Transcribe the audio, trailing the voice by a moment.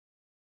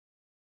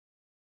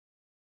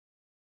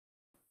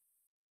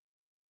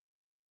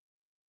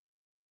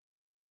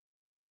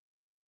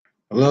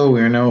Hello,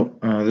 we are now,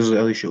 this is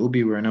Ali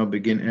Shaubi. We are now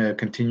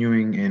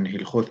continuing in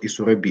Hilchot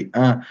Isurei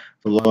Bi'ah,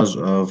 the laws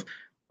of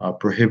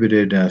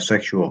prohibited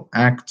sexual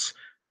acts,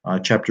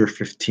 chapter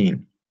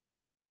 15.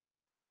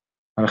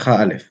 Halakha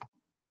Aleph.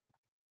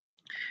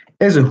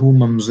 Ezehu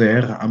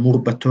mamzer amur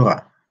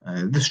b'Torah.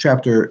 This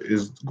chapter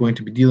is going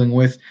to be dealing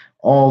with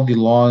all the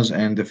laws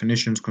and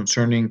definitions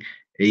concerning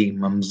a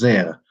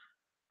mamzer,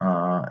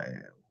 uh,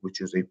 which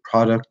is a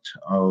product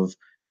of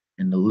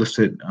an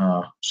illicit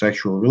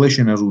sexual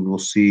relation, as we will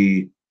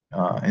see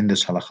in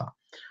this halakha.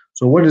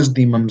 So, what is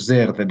the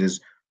mamzer that is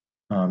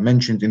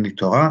mentioned in the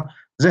Torah?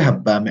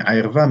 ذهب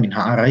معيرفا من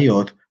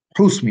هعريوت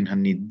حوس من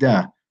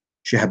النداء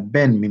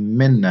شهبان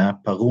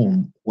منا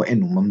بغوم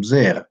وإنه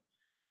ممزير.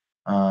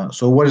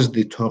 So what is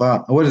the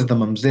Torah? What is the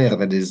mamzer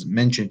that is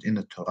mentioned in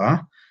the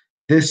Torah?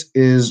 This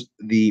is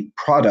the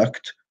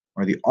product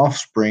or the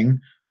offspring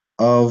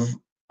of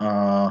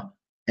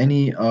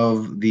any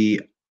of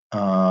the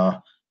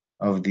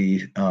a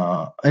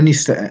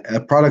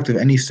product of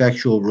any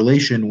sexual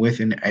relation with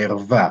an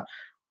erva,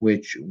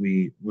 which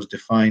was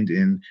defined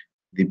in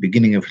the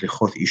beginning of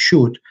Lichot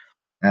Ishut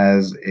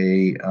as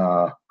a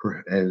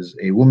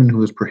woman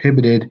who is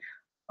prohibited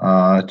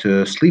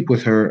to sleep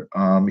with her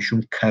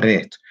mishum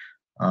karet,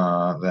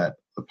 that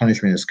the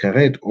punishment is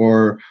karet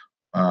or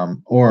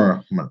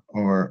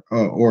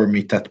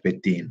mitat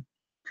betin,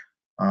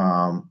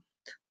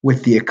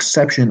 with the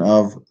exception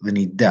of the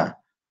nida,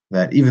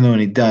 that even though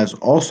nida is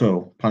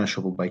also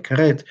punishable by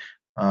karet,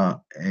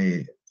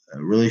 a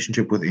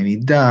relationship with a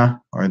nida,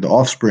 or the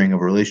offspring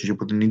of a relationship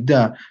with a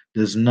nida,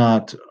 does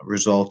not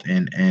result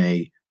in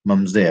a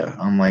mamzer,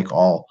 unlike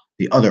all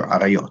the other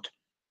arayot.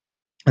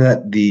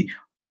 That the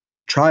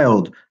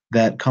child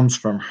that comes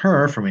from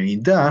her, from a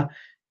nida,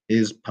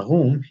 is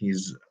parum,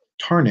 he's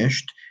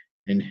tarnished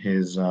in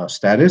his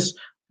status,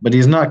 but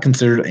he's not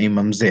considered a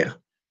mamzer.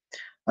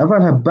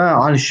 אבל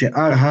הבא על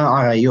שאר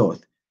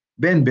העריות,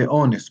 בין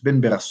באונס,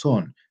 בין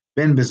ברצון,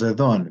 בין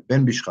בזדון,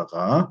 בין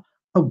בשכחה,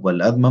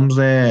 הוולד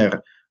ממזר.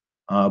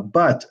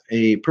 But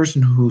a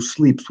person who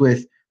sleeps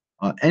with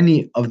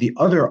any of the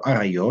other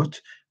arayot,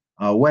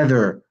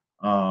 whether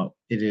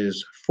it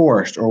is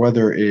forced or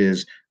whether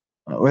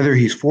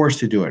he's forced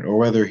to do it, or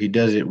whether he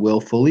does it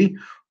willfully,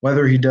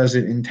 whether he does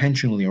it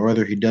intentionally, or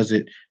whether he does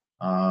it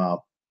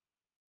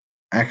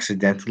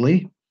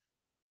accidentally,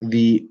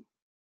 the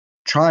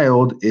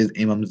child is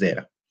a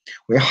ממזר.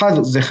 ואחד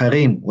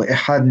זכרים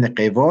ואחד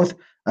נקבות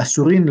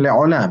אסורים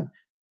לעולם,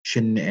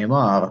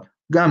 שנאמר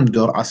גם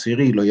דור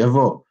עשירי לא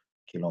יבוא,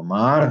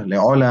 כלומר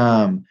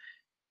לעולם.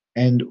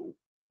 And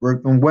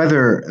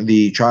whether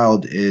the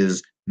child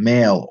is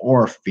male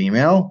or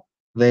female,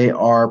 they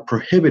are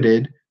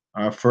prohibited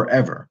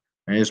forever.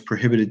 It is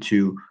prohibited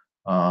to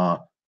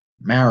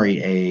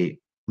marry a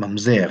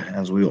mamzer,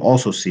 as we will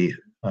also see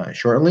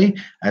shortly,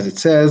 as it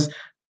says,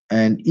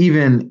 and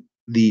even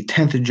the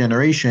 10th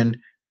generation,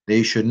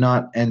 they should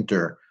not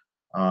enter,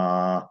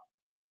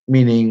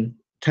 meaning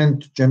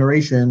 10th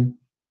generation,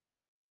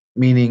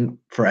 meaning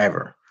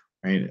forever.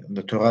 Right?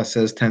 The Torah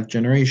says 10th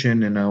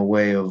generation in a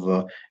way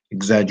of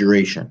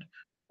exaggeration,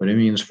 but it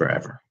means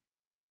forever,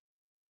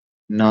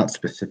 not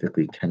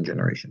specifically 10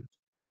 generations.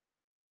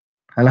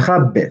 הלכה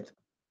ב'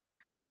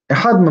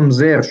 אחד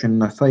ממזר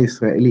שנשא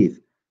ישראלית,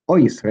 או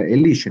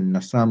ישראלי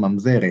שנשא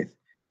ממזרת,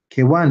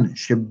 כיוון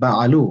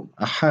שבעלו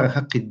אחר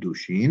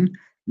הקידושין,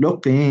 לא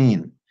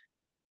כן.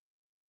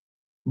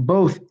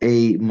 Both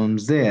a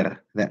mamzer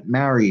that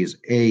marries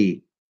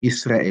a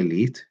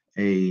Israelite,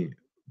 a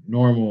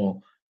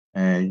normal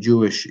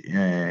Jewish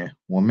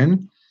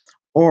woman,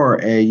 or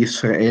a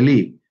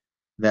Israeli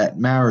that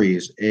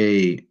marries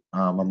a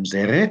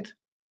mamzeret,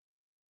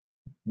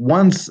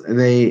 once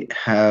they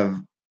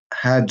have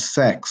had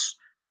sex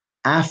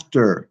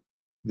after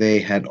they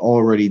had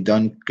already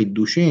done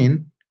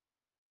kiddushin,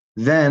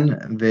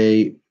 then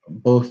they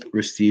both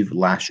receive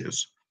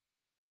lashes.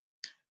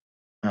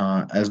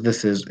 As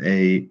this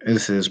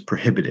is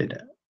prohibited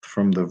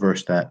from the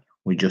verse that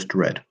we just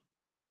read.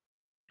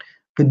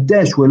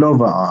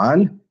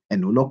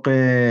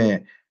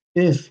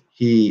 If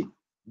he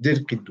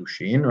did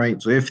kiddushin,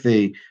 right? So if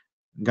they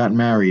got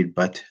married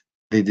but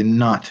they did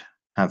not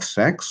have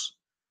sex,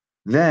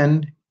 then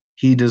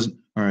he does,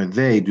 or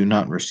they do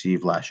not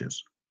receive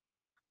lashes.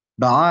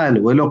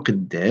 בעל ולא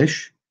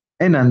קידש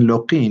אינן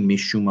לוקין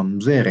משום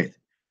ממזרת,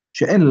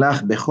 שאין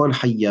לך בכל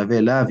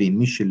חייבי להבין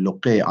מי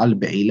שלוקה על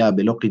בעילה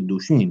בלא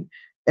קידושין,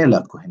 אלא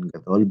כהן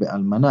גדול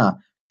באלמנה,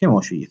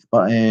 כמו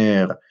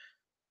שיתפאר.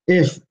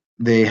 If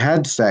they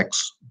had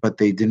sex but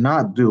they did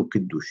not do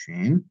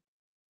kiddushin,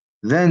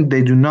 then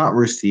they do not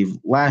receive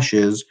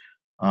lashes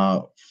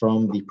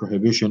from the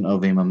prohibition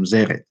of a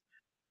mamzeret.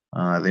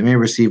 They may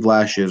receive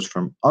lashes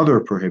from other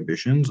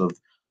prohibitions of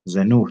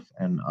zanuth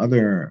and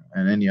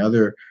any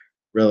other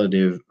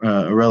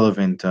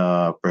relevant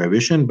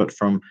prohibition, but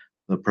from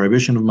the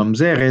prohibition of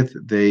mamzeret,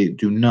 they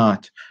do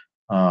not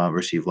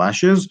receive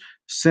lashes,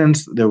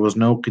 since there was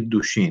no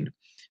kiddushin.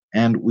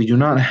 And we do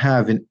not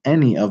have in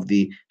any of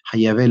the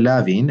hayave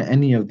lavin,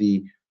 any of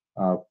the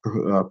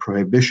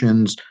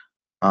prohibitions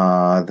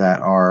that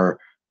are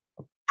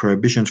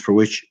prohibitions for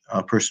which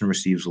a person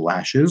receives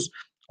lashes,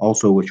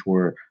 also which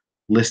were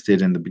listed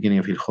in the beginning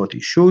of Hilchot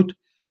Ishut.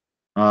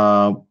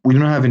 We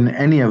don't have in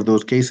any of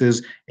those cases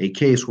a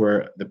case where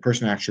the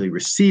person actually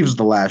receives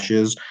the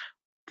lashes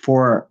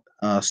for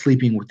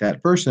sleeping with that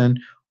person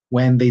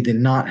when they did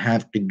not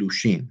have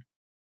Kiddushin,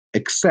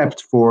 except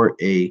for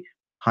a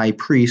high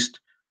priest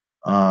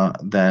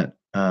that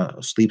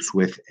sleeps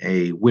with a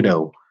widow,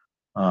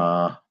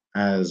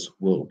 as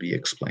will be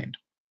explained.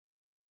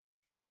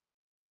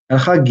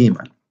 הלכה ג'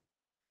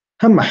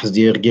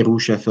 המחזיר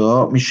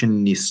גירושתו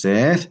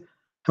משניסeth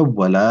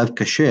הוולד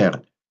כשר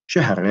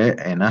שהרי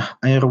אינה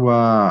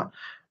ערווה.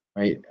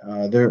 Right,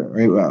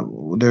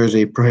 there's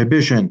a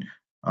prohibition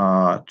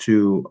to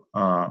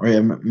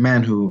a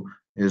man who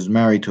is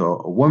married to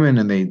a woman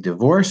and they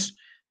divorce,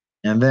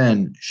 and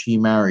then she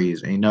marries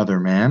another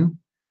man,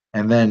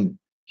 and then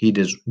he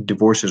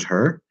divorces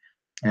her,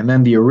 and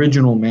then the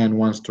original man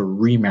wants to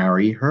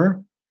remarry her,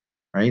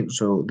 right?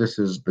 So this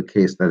is the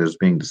case that is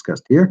being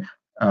discussed here.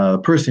 A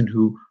person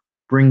who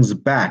brings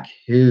back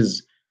his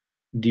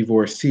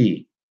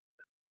divorcee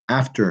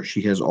after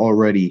she has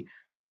already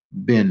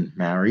been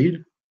married,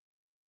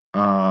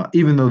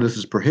 even though this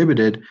is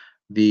prohibited,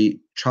 the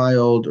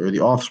child or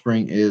the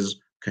offspring is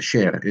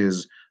kasher,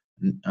 is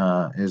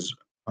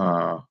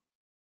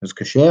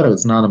kasher.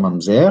 It's not a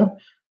mamzer,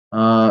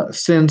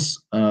 since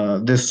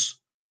this,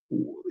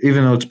 even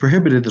though it's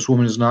prohibited, this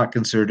woman is not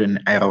considered an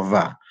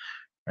arava.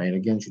 Right?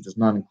 Again, she's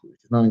not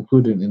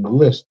included in the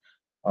list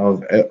of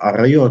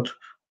arayot,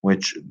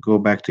 which go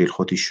back to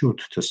Ilchot Ishut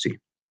to see.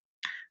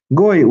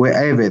 גוי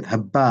ועבד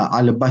הבא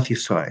על בת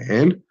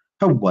ישראל,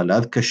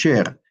 הוולד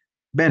כשר,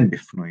 בין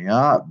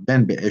בפנויה,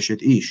 בין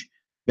באשת איש,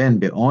 בין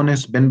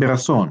באונס, בין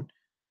ברצון.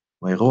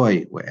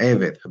 וגוי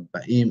ועבד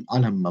הבאים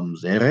על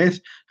הממזרת,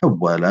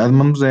 הוולד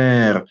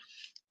ממזר.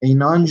 A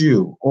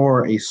non-Jew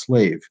or a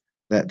slave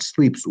that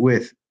sleeps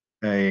with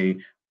a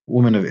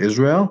woman of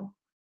Israel,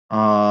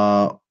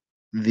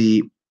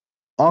 the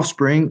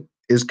offspring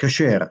is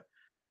kasher,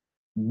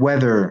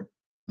 whether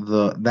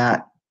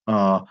that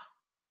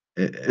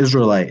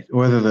Israelite,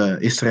 whether the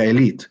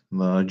Israelite,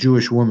 the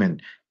Jewish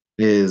woman,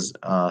 is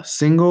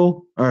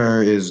single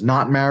or is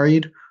not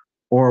married,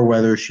 or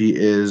whether she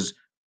is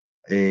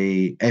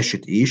a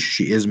eshet ish,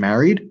 she is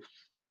married,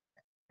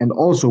 and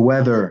also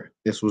whether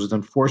this was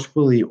done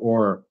forcefully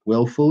or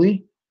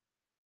willfully.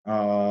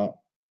 All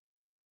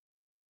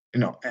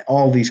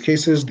these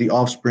cases, the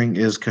offspring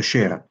is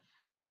kasher,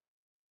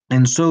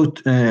 and so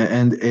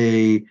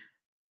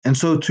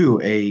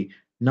too a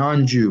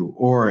non-Jew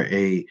or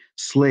a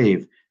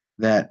slave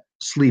that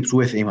sleeps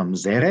with a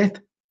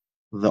mamzeret,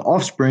 the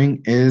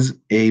offspring is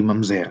a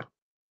mamzer.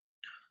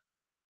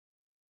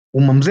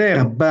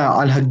 وممزر بقى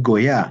على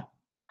الجويا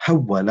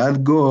حولت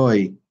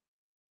جوي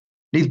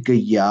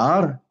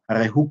نتغير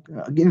הרי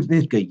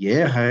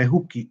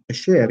הוא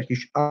כשר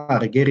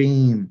כשאר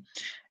גרים.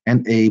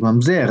 And a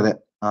mamzer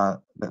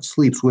that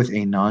sleeps with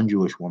a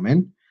non-Jewish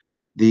woman,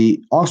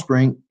 the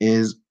offspring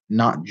is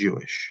not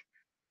Jewish.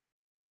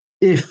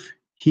 If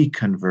he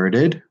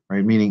converted,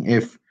 right, meaning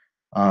if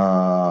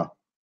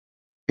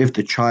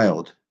the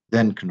child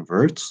then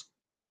converts,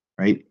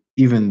 right,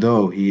 even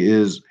though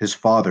his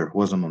father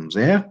was a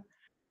mamzer,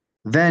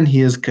 then he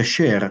is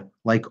kasher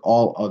like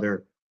all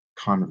other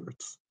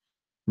converts,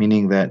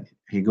 meaning that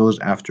he goes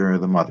after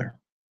the mother.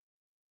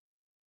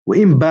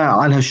 وإن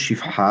باع على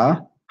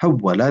الشفحة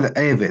حولت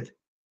عبد.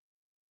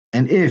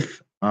 And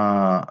if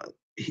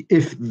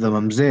the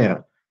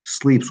mamzer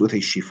sleeps with a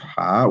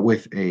shifha,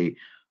 with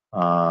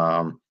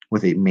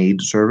a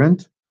maid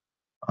servant,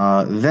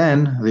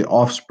 then the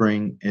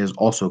offspring is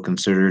also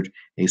considered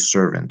a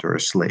servant or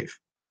a slave.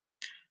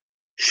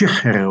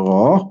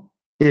 Shihro,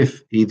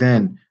 if he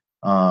then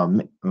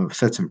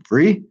sets him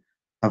free,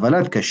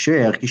 הוולד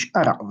כשר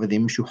כשאר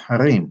עבדים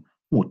משוחררים,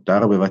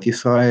 מותר בבת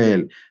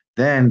ישראל.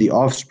 Then the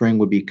offspring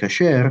would be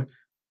kasher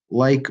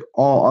like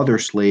all other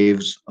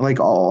slaves, like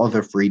all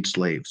other freed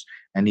slaves,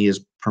 and he is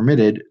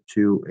permitted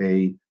to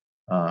an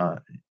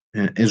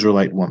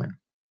Israelite woman.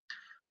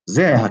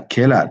 זה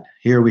הכלל.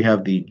 Here we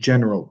have the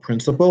general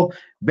principle.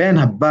 בין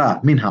הבא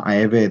מן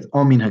העבד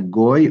או מן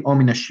הגוי או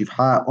מן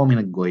השפחה או מן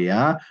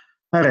הגויה,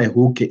 הרי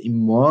הוא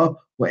כאמו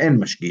ואין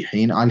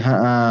משגיחין על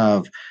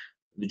האב.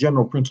 The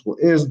general principle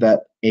is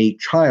that a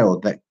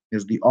child that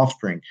is the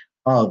offspring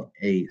of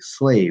a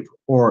slave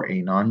or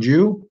a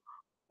non-Jew,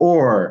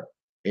 or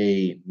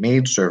a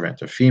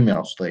maidservant, a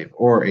female slave,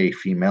 or a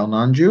female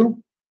non-Jew,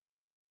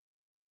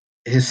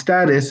 his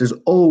status is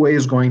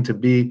always going to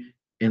be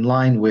in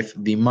line with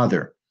the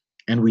mother,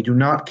 and we do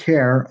not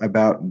care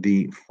about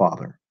the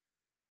father.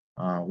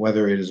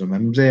 Whether it is a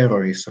mamzer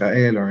or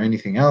Israel or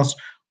anything else,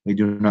 we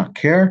do not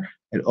care.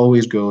 It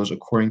always goes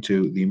according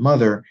to the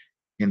mother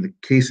in the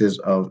cases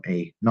of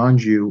a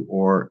non-Jew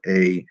or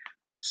a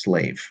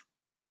slave,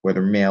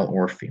 whether male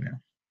or female.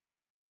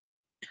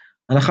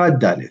 הלכה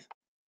ד'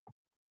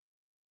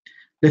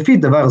 לפי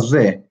דבר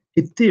זה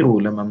התירו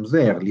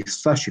לממזר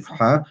לישא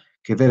שפחה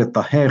כדי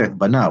לטהר את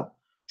בניו,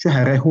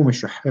 שהרי הוא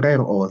משחרר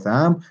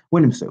אותם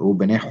ונמצאו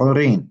בני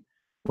חורין.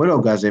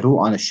 ולא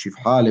גזרו על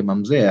השפחה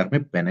לממזר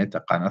מפני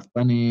תקנת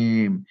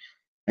בנים.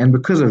 And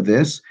because of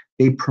this,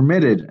 they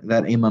permitted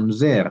that a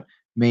mamzer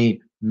may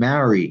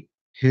marry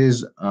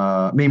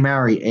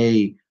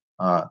a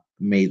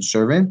maid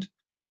servant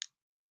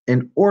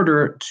in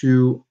order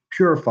to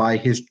purify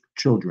his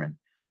children,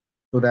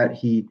 so that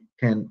he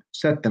can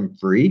set them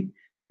free,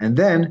 and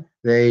then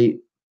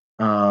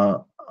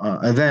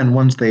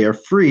once they are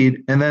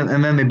freed, and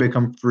then they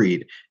become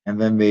freed, and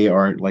then they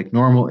are like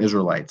normal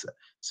Israelites,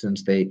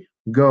 since they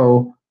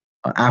go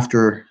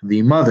after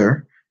the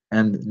mother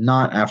and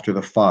not after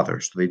the father,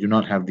 so they do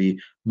not have the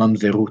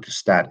mamzerut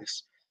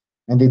status,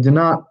 and they did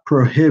not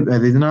prohibit.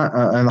 They did not.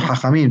 And the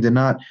Hachamim did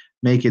not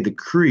make a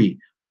decree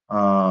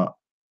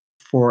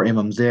for a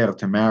mamzer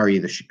to marry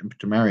a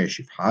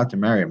shifha, to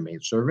marry a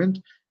maidservant,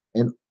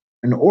 in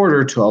in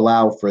order to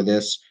allow for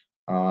this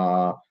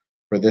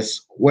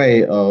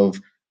way of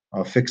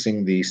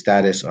fixing the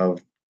status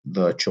of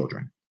the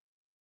children.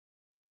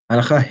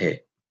 הלכה ה'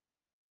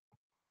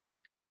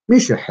 מי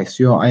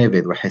שחסיו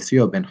עבד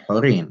וחסיו בן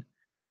חורין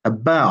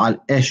הבעל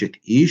אשת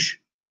איש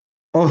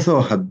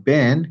אותו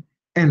הבן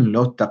אין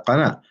לו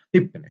תקנה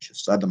מפני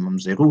שסד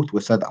הממזרות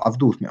וסד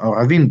עבדות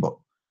מעורבים בו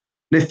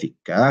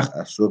לפיכך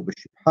אסור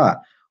בשפחה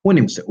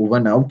ונמצאו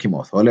בניו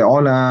כמותו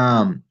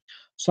לעולם.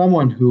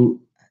 Someone who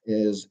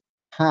is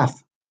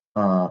half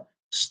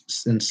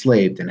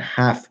enslaved and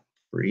half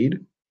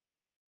freed,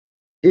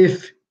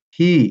 if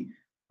he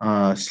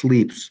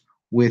sleeps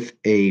with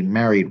a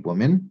married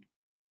woman,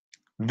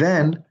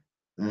 then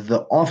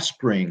the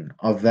offspring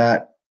of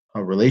that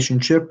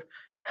relationship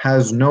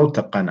has no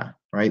taqana,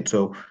 right?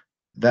 So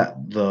that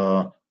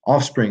the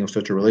offspring of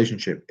such a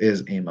relationship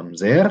is a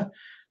mamzer,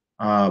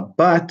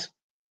 but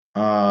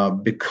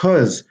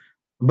because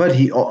but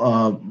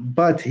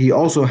he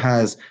also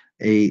has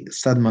a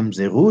sad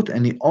mamzerut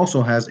and he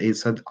also has a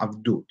sad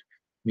avdut,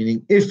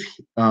 meaning if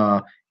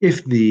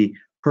the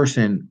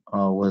person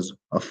was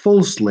a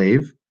full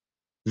slave,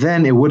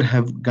 then it would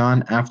have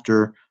gone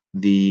after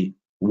the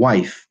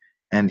wife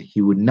and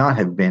he would not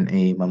have been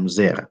a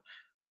mamzer.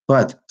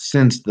 But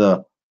since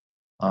uh,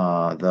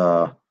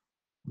 the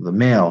the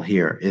male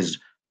here is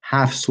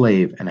half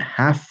slave and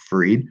half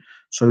freed,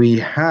 so he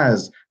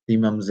has the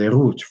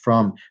mamzerut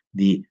from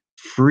the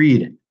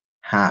freed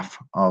half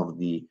of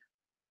the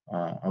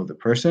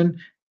person,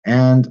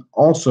 and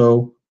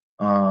also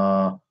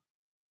the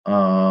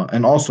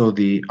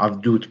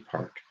avdut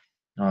part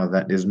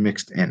that is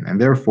mixed in, and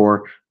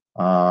therefore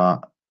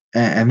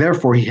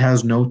he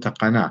has no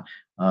taqana.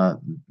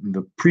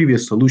 The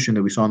previous solution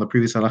that we saw in the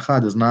previous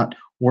halakha does not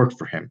work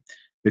for him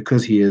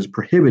because he is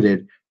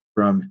prohibited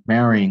from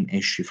marrying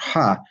a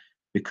shifha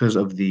because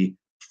of the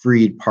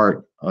freed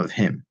part of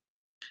him.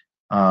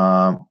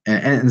 And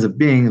it ends up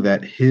being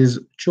that his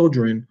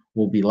children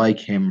will be like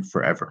him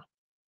forever.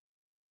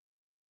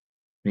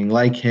 Being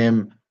like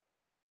him,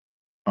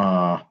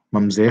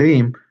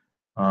 mamzerim,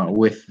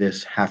 with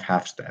this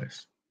half-half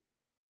status.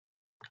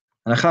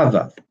 הלכה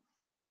ו'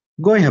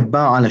 גוי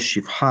הבא על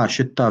השפחה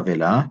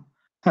שטבל,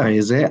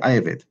 הרי זה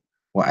עבד,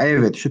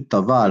 ועבד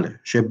שטבל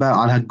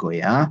שבא על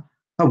הגויה,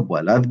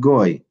 הוולד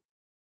גוי.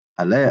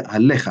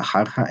 הלך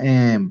אחר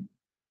האם.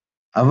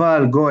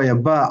 אבל גוי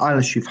הבא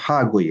על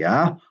שפחה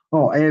גויה,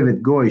 או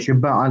עבד גוי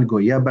שבא על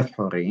גויה בת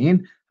חורין,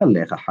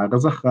 הלך אחר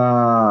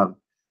הזכר.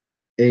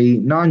 A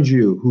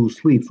non-Jew who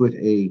sleeps with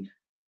a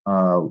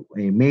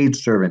maid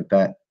servant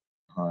that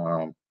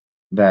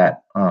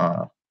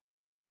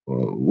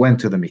went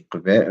to the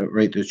mikveh,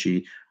 right? That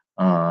she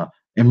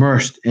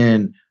immersed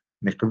in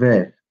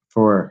mikveh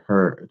for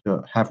her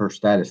to have her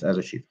status as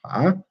a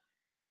shifha.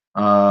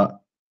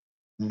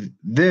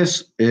 This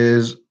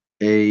is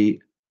right,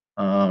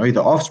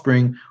 the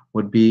offspring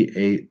would be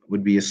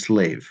a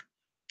slave,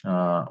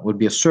 would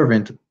be a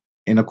servant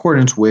in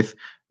accordance with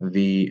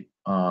the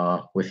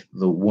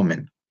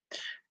woman,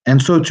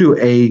 and so too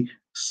a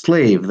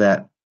slave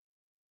that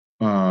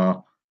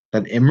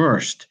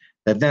immersed,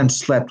 that then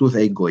slept with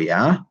a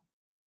goya,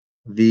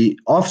 the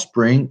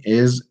offspring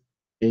is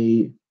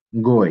a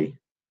goy.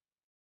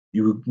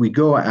 We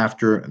go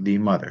after the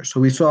mother. So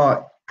we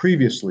saw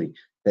previously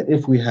that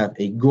if we have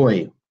a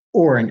goy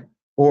or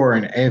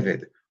an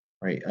avid,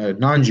 right, a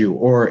non-Jew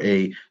or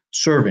a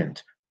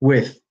servant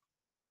with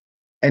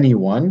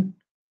anyone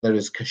that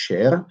is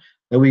kasher,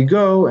 that we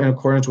go in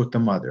accordance with the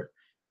mother.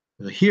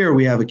 So here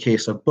we have a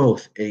case of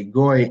both a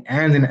goy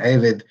and an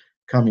avid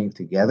coming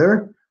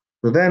together.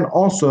 So then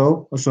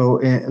also, so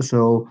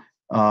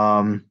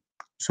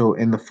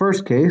in the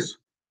first case,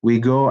 we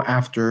go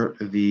after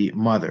the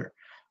mother.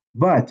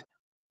 But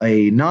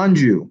a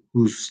non-Jew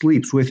who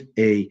sleeps with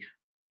a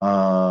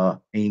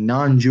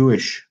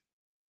non-Jewish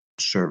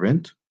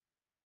servant,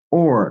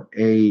 or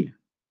a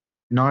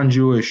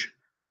non-Jewish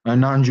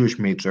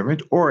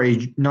maidservant, or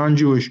a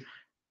non-Jewish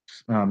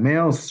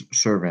male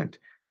servant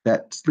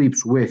that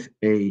sleeps with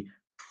a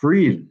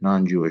freed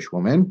non-Jewish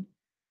woman,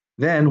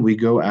 then we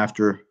go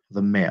after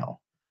the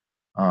male.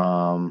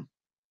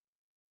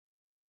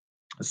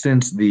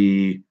 Since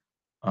the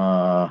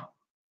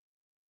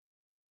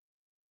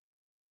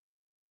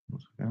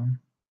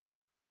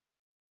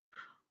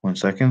One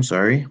second,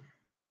 sorry.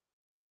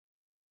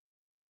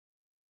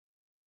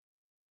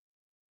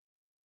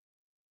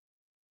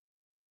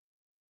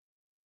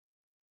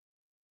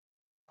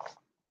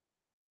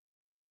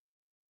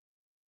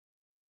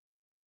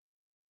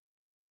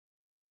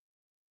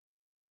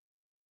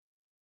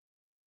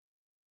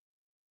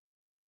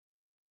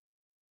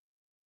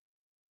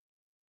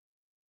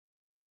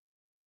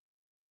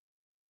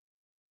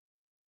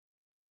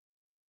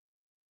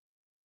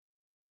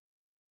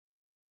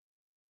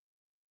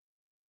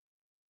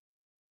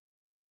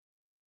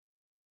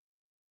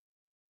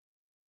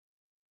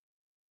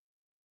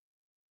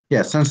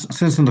 Yeah,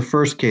 since in the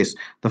first case,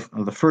 the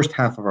first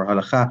half of our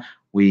halakha,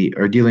 we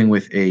are dealing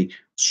with a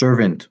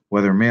servant,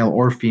 whether male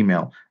or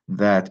female,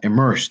 that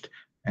immersed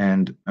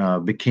and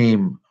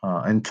became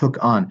and took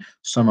on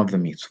some of the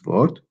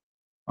mitzvot.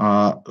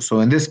 So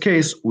in this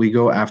case, we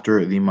go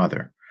after the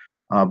mother.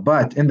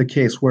 But in the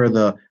case where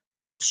the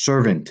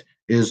servant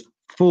is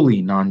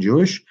fully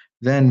non-Jewish,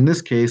 then in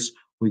this case,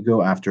 we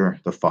go after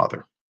the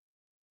father.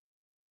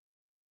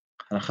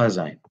 הלכה ז'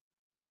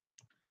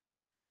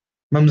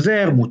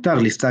 ממזר מותר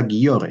לשא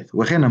גיורת,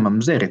 וכן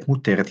הממזרת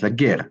מותרת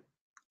לגר.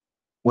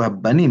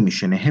 והבנים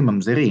משניהם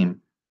ממזרים,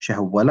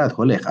 שהוולד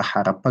הולך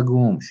אחר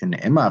הפגום,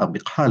 שנאמר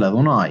בקהל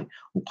אדוני,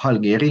 וקהל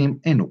גרים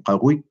אינו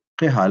קרוי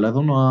קהל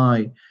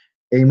אדוני.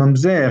 A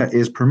mamzer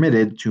is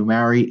permitted to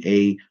marry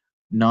a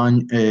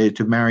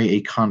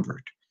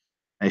convert,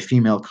 a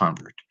female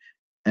convert.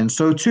 And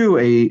so too,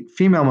 a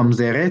female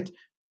mamzeret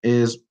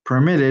is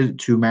permitted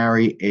to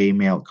marry a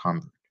male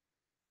convert.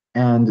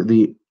 And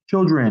the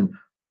children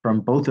from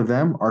both of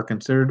them are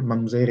considered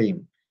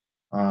mamzerim.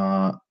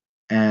 Uh,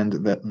 and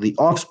the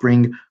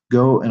offspring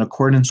go in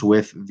accordance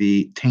with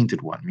the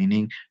tainted one,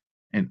 meaning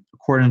in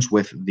accordance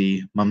with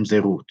the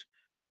mamzerut.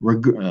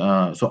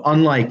 So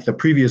unlike the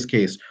previous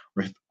case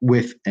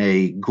with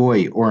a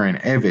goy or an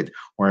evid,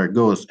 where it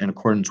goes in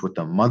accordance with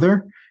the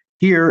mother,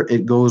 here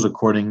it goes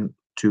according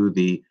to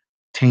the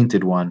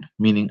tainted one,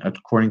 meaning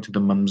according to the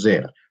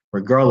mamzer,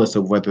 regardless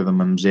of whether the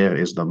mamzer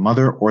is the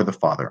mother or the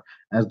father.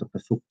 As the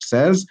pasuk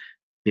says,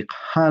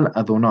 Bikhal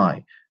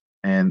Adonai,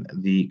 and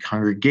the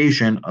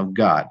congregation of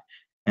God.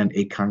 And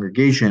a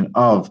congregation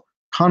of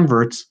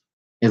converts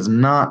is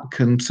not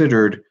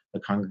considered a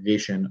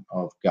congregation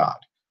of God,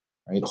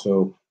 right?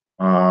 So,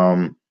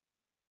 and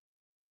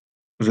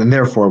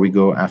therefore we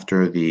go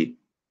after the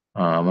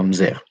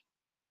ממזר.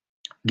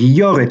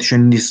 גיורת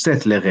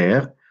שנישאת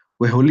לגר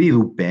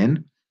והולידו בן,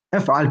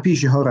 אף על פי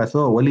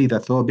שהורתו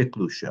ולידתו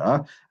בקדושה,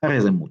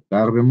 הרי זה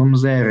מותר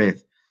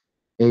בממזרת.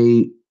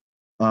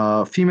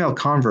 A female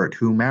convert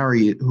who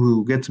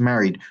gets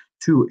married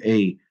to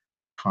a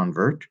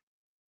convert,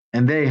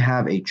 and they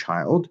have a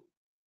child,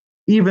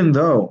 even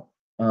though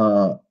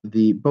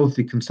both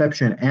the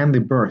conception and the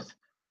birth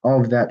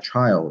of that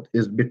child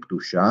is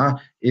bikdusha,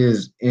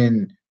 is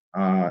in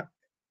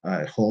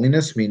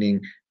holiness, meaning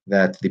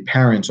that the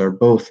parents are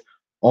both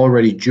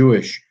already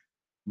Jewish,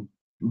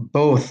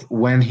 both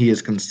when he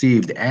is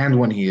conceived and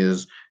when he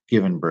is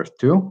given birth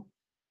to,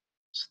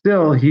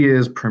 still he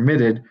is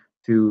permitted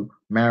to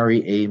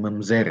marry a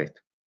mamzeret,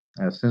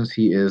 since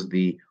he is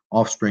the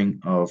offspring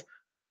of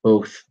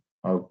both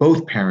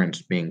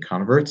parents being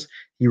converts.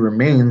 He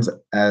remains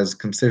as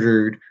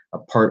considered a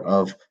part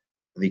of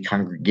the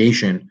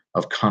congregation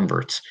of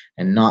converts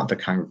and not the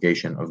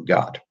congregation of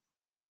God.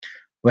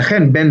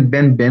 וכן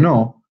בן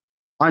בנו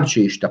עד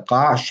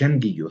שישתקע שם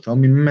גיותו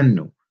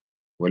ממנו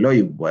ולא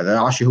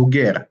יוודע שהוא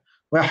גר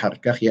ואחר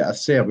כך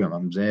יאסר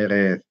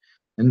בממזרת.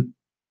 And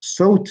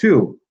so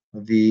too,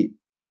 the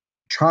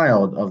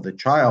child of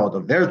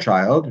their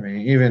child, I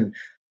mean, even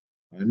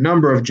a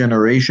number of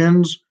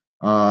generations,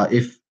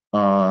 if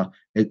the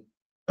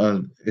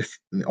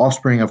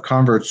offspring of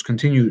converts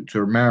continue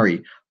to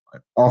marry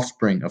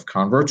offspring of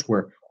converts,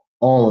 where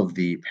all of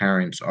the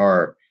parents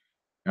are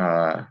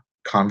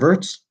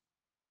converts,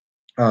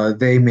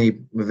 they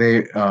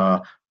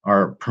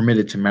are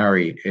permitted to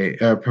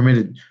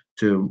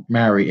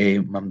marry a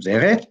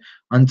mamzeret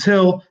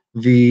until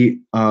the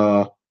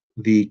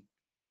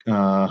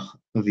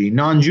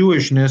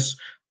non-Jewishness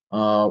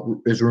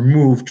is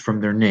removed from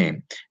their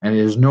name, and it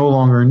is no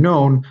longer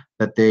known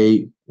that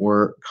they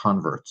were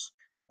converts.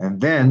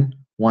 And then,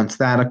 once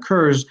that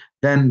occurs,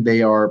 then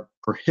they are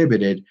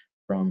prohibited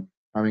from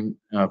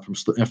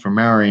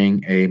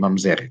marrying a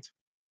mamzeret.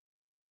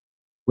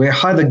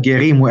 ואחד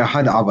הגרים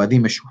ואחד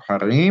העבדים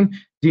משוחררים,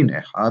 דין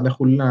אחד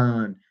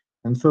לכולן.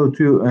 And so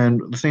too,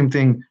 and the same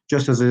thing,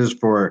 just as it is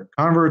for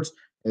converts,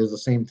 is the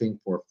same thing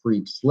for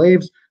freed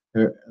slaves.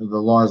 The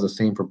law is the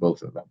same for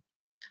both of them.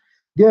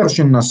 גר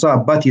שנשא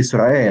בת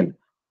ישראל,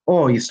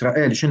 או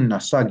ישראל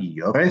שנשא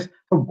גיורת,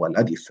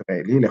 הוולד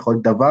ישראלי לכל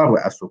דבר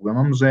ועסוק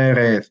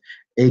בממזרת.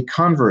 A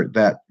convert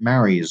that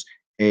marries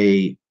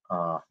a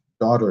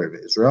daughter of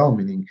Israel,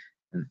 meaning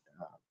an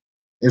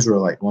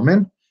Israelite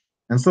woman,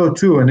 and so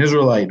too an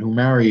Israelite who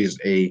marries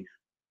a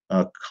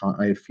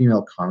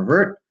female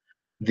convert,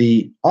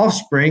 the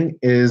offspring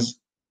is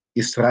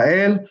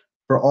Israel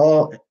for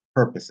all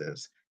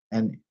purposes,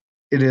 and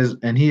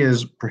he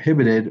is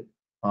prohibited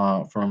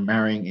from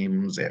marrying a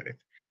mamzeret.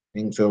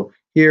 And so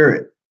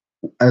here,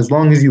 as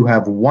long as you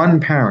have one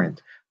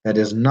parent that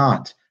is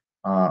not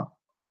uh,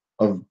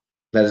 of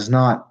that is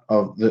not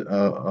of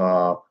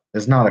the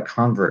is not a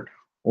convert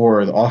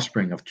or the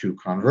offspring of two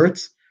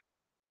converts,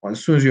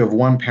 as soon as you have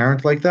one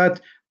parent like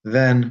that,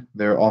 then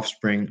their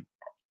offspring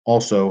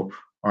also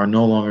are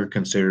no longer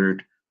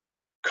considered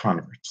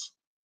converts.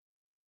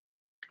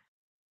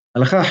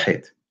 הלכה ח'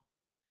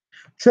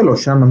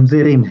 שלושה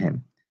ממזרים הם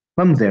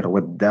ממזר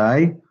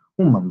ודאי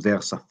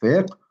וממזר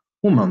ספק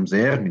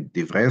וממזר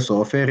מדברי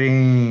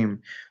סופרים.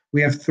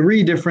 We have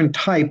three different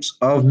types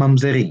of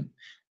mamzerim.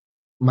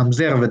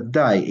 Mamzer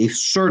ודאי, a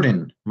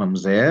certain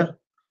mamzer.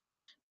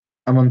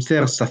 A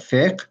mamzer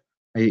safek,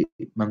 a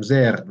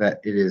mamzer that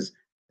it is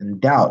in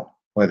doubt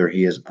whether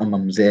he is a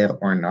mamzer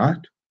or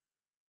not.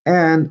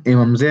 And a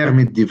mamzer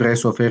mit divrei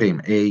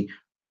soferim, a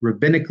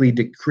rabbinically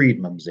decreed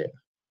mamzer,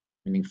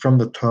 meaning from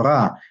the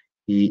Torah,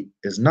 he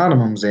is not a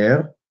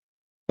mamzer,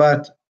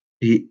 but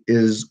he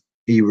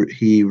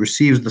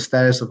receives the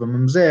status of a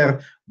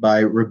mamzer by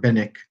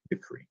rabbinic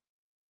decree.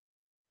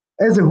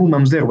 Ezehu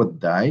mamzer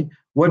wadai,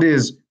 what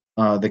is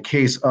the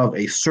case of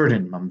a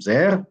certain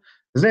mamzer?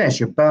 זה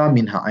שבא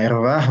מן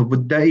הערווה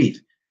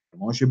הוודאית,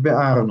 כמו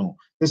שביארנו.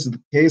 This is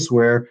the case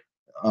where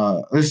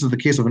this is the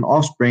case of an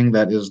offspring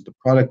that is the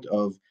product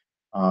of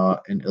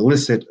an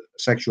illicit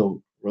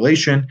sexual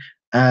relation,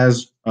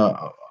 as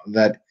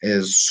that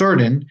is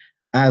certain,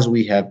 as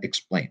we have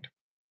explained.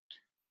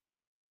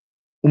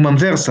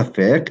 וממזר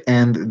ספק,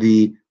 and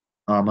the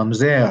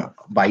ממזר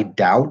by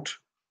doubt,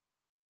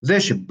 זה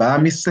שבא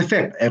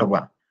מספק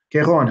ערווה,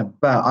 כגון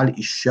הבא על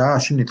אישה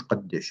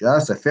שנתקדשה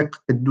ספק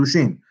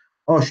קדושין,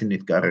 או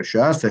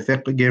שנתגרשה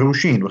ספק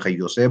גירושין,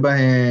 וכיוצא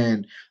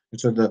בהן.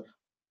 So the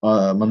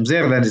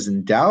mamzer that is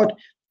in doubt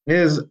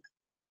is,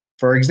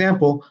 for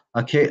example,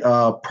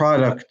 a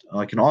product,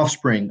 like an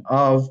offspring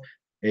of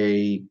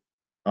a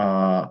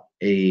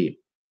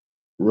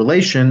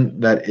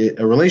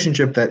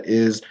relationship that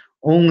is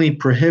only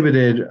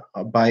prohibited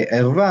by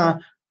erva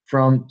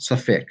from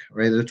safek,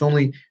 right?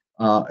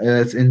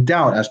 It's in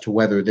doubt as to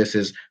whether this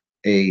is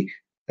a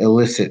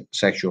illicit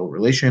sexual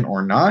relation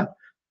or not,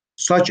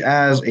 such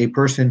as a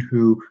person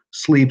who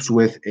sleeps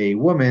with a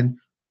woman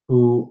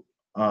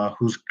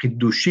whose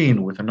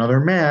kiddushin with another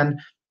man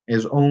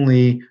is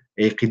only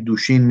a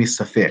kiddushin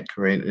misafek,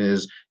 right? It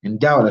is in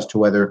doubt as to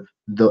whether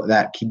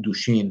that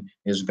kiddushin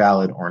is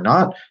valid or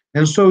not.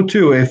 And so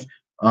too, if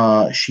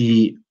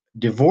she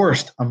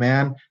divorced a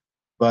man,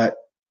 but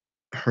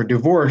her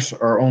divorce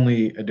are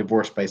only a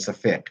divorce by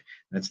safek,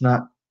 and it's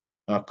not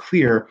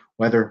clear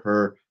whether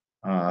her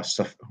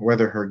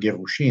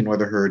gerushin,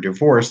 whether her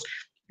divorce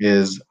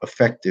is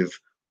effective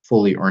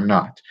fully or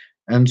not.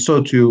 And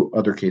so too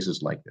other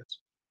cases like this.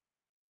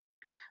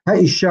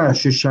 האישה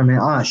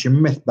ששמעה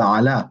שמת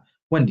בעלה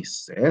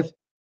ונישאת,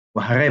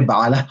 והרי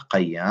בעלה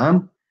קיים,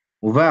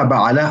 ובא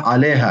בעלה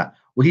עליה,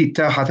 והיא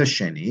תחת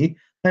השני,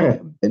 הרי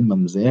בן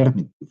ממזר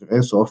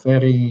מדברי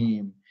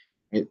סופרים.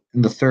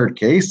 In the third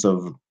case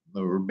of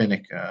the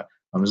rabbinic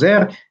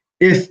mamzer,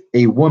 if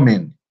a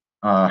woman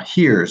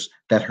hears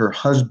that her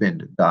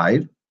husband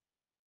died,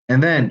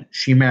 and then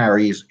she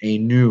marries a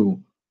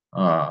new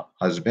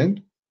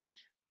husband,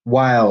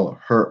 while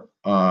her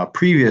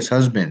previous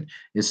husband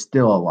is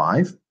still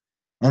alive,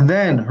 and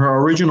then her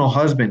original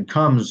husband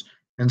comes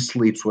and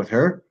sleeps with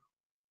her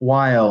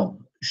while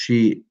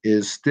she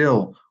is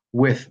still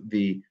with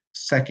the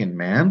second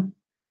man,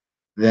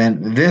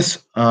 then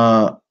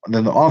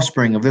then the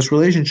offspring of this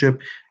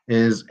relationship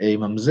is a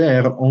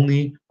mamzer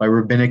only by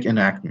rabbinic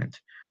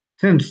enactment.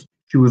 Since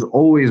she was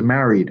always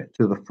married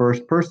to the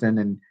first person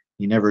and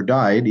he never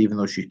died, even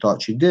though she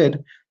thought she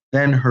did,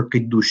 then her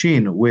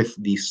kiddushin with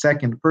the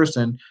second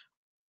person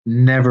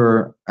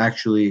never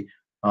actually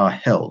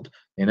held.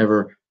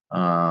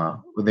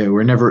 They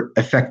were never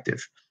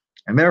effective,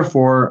 and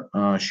therefore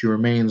she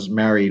remains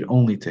married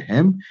only to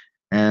him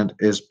and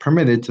is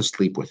permitted to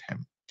sleep with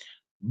him.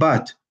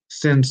 But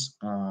since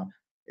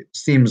it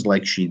seems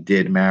like she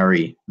did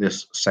marry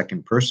this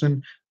second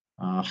person,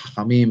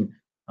 Chachamim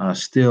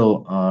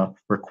still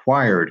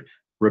required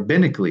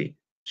rabbinically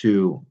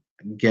to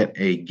get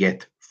a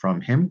get from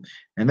him,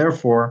 and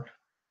therefore,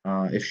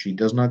 if she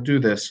does not do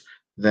this,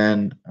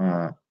 then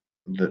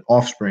the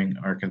offspring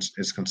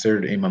is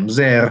considered a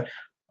mamzer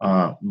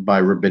by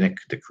rabbinic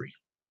decree.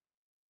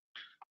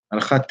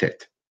 הלכה ט'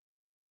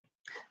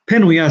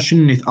 פנויה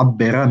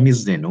שנתעברה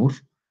מזנות,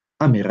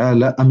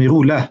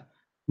 אמרו לה,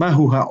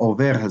 מהו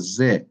העובר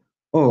הזה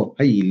או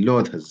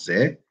הילוד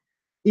הזה?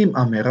 אם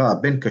אמרה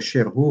בן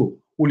כשר הוא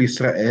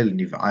ולישראל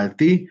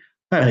נבעלתי,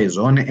 הרי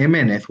זו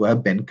נאמנת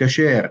והבן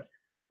כשר,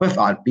 ואף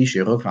על פי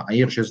שרוב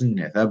העיר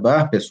שזנתה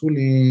בה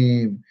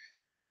פסולים.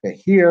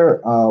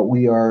 Here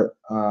we are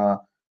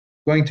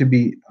going to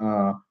be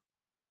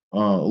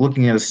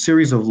looking at a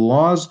series of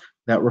laws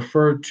that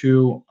refer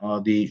to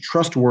the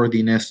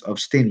trustworthiness of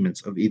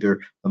statements of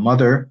either the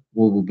mother.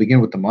 We'll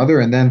begin with the mother,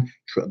 and then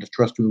the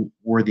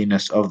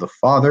trustworthiness of the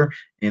father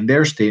in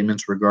their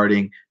statements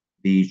regarding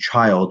the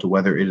child,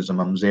 whether it is a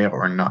mamzer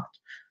or not.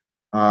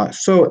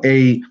 So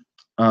a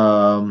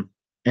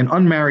an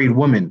unmarried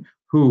woman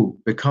who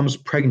becomes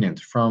pregnant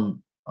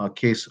from a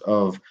case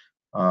of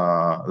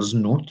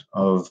znut,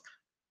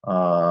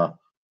 uh,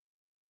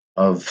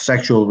 of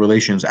sexual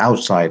relations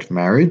outside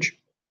marriage.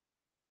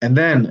 And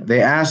then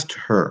they asked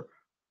her,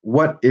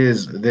 "What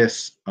is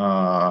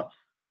uh,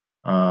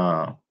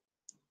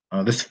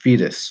 this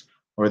fetus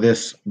or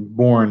this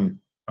born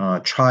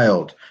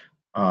child?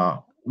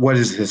 What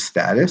is his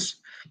status?"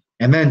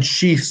 And then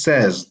she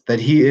says that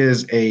he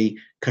is a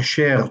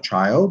kasher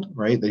child,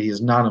 right? That he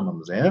is not a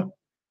mamzer,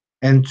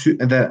 and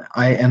that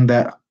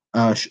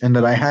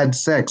I had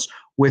sex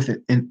with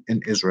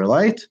an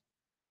Israelite.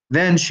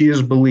 Then she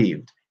is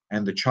believed,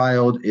 and the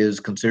child is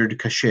considered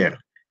kasher.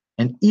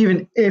 And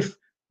even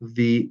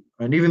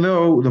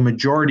though the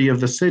majority of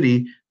the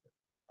city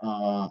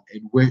uh,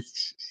 in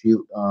which she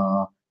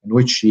uh, in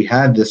which she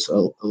had this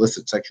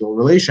illicit sexual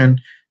relation,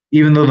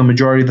 even though the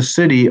majority of the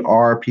city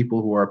are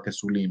people who are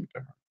pesulim to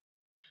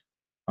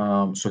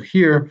her. So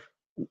here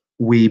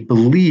we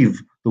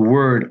believe the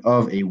word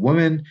of a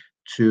woman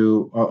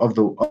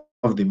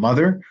of the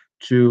mother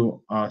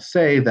to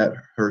say that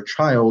her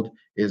child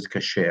is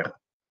kasher.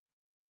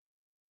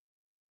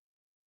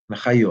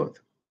 לחיות.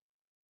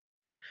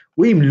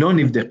 ואם לא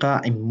נבדקה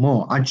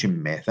עמו עד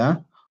שמתה,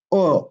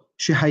 או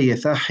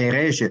שהייתה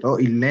חירשת או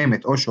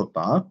אילמת או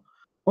שותה,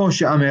 או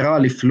שאמרה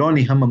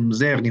לפלוני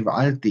הממזר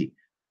נבעלתי,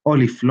 או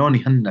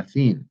לפלוני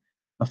הנתין,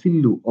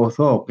 אפילו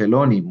אותו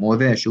פלוני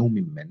מודה שהוא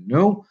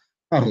ממנו,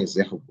 הרי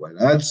זה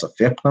הולד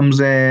ספק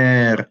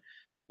ממזר.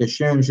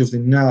 כשם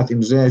שזינת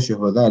עם זה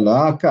שהודה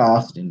לה,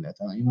 כך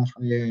זינתה עם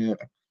אחר.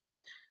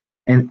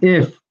 And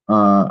if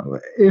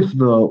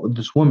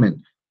this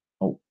woman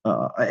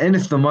and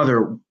if the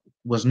mother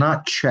was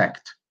not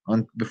checked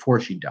on before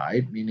she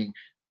died, meaning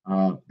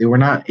they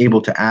were not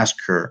able to ask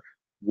her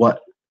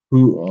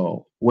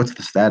what's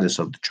the status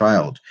of the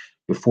child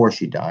before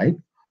she died,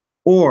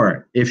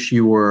 or if she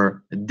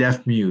were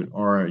deaf mute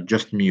or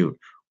just mute,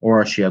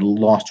 or she had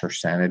lost her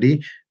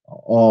sanity,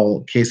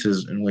 all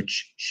cases in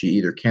which she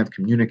either can't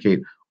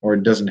communicate or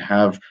doesn't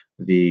have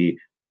the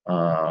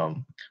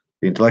um,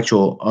 the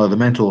intellectual, the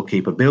mental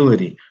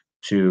capability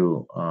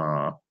to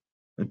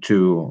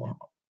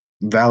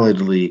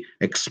validly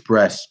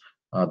express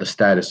the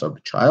status of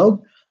the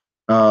child.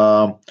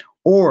 Um,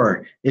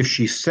 or if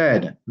she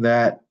said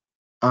that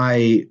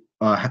I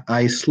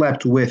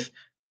slept with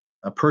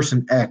a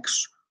person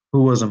X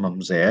who was a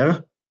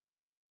mamzer,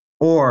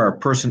 or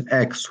person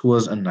X who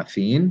was a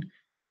nathin,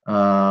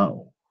 uh,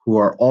 who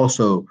are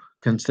also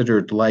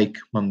considered like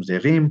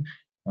mamzerim.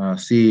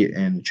 See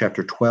in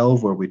chapter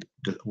 12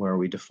 where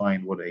we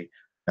define what a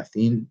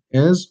nathin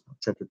is.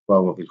 Chapter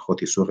 12 of Ilchot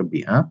Yisur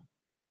Bi'ah.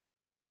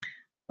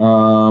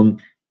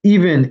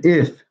 Even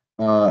if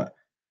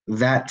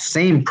that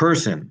same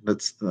person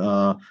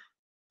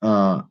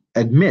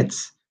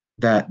admits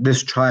that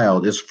this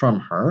child is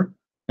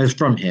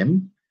from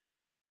him,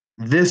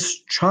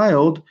 this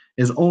child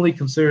is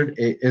considered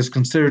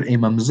a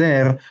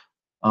mamzer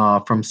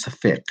from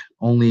safek,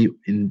 only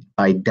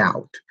by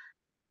doubt.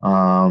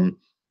 Um,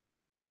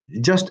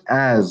 just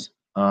as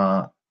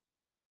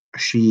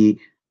she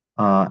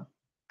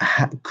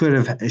could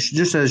have,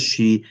 just as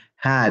she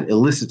had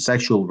illicit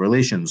sexual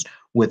relations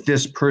with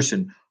this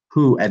person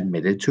who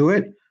admitted to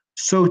it,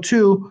 so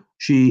too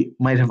she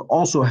might have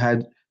also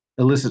had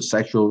illicit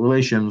sexual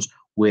relations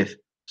with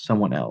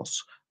someone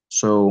else.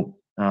 So,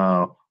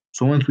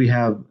 so once we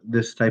have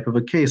this type of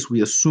a case,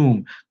 we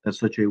assume that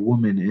such a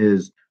woman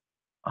is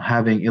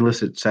having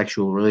illicit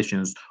sexual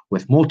relations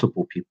with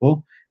multiple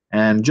people,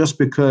 and just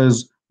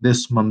because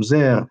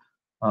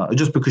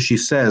she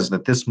says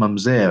that this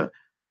mamzer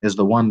is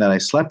the one that I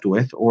slept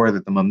with, or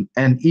that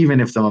and even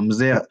if the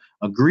mamzer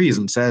agrees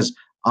and says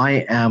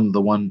I am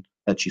the one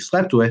that she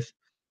slept with,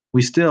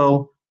 we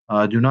still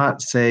do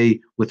not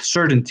say with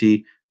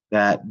certainty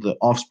that the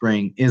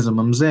offspring is a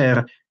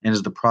mamzer and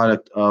is the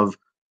product of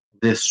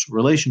this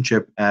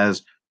relationship,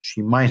 as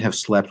she might have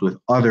slept with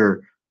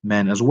other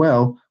men as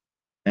well,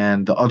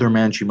 and the other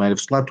man she might have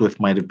slept with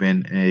might have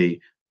been a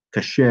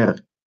kasher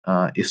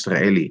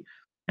Israeli,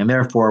 and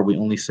therefore we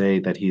only say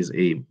that he's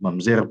a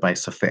mamzer by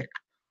safek,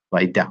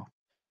 by doubt.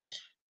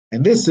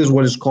 And this is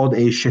what is called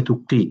a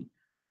shetuki.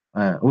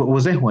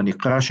 وزي هو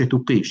نقرأ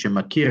شتوقي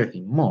שמכיר את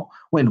אמו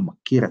ואינו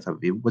מכיר את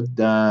אביו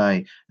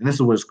ודאי. And this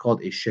is what is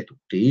called a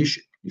shetuki.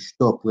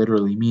 Shtok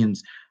literally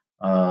means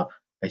that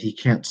he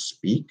can't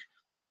speak,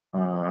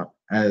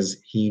 as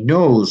he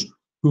knows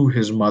who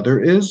his mother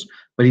is,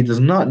 but he does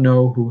not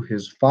know who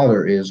his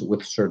father is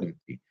with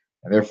certainty.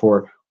 And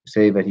therefore, we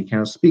say that he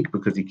cannot speak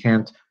because he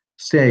can't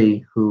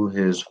say who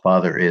his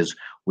father is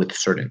with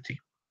certainty.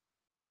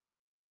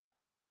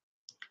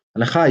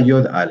 הלכה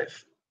י"א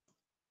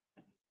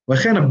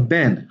וכן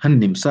הבן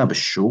הנמצא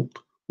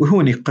בשוק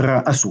והוא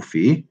נקרא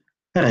אסופי,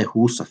 הרי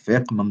הוא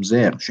ספק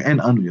ממזר שאין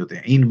אנו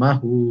יודעים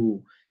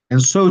מהו.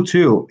 And so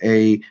too,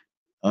 a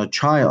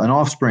child, an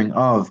offspring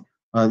of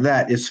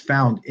that is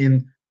found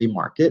in the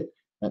market,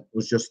 that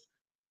was just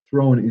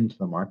thrown into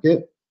the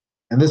market.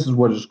 And this is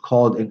what is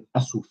called an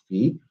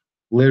asufi,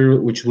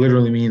 which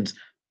literally means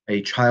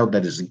a child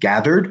that is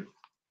gathered.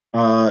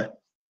 uh,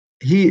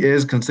 he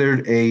is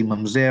considered a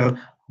mamzer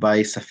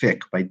by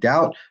safek, by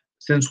doubt,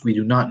 since we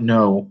do not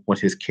know what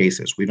his case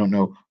is. We don't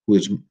know who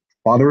his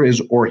father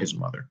is or his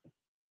mother.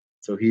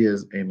 So he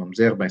is a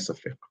mamzer by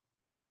safek.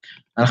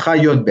 הלכה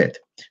י"ב,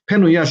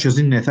 פנויה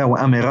שזין נתנה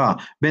ואמרה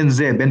בין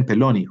זה בין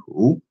פלוני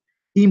הוא,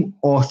 אם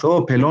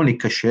אותו פלוני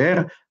כשר,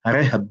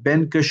 הרי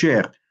הבן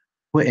כשר,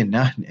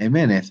 ואינה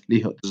נאמנת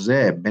להיות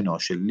זה בנו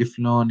של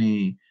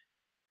לפלוני.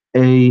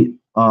 A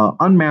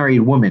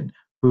unmarried woman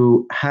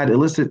who had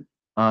illicit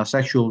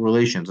sexual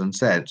relations and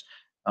said,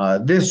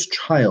 this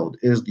child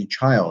is the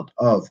child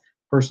of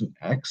person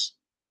X.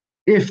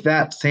 If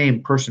that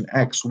same person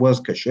X was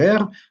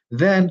kasher,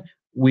 then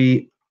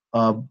we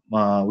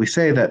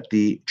say that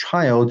the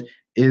child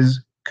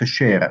is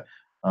kasher,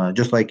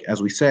 just like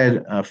as we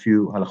said a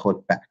few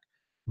halachot back.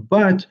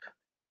 But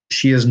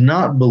she is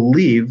not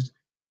believed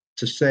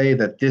to say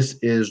that this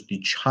is the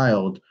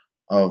child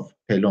of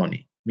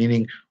Peloni,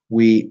 meaning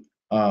we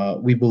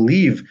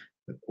believe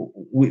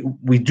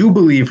we do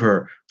believe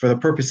her for the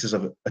purposes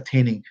of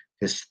attaining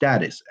his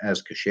status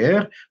as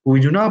kasher, but we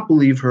do not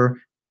believe her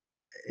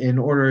in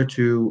order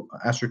to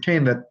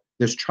ascertain that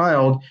this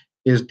child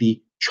is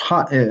the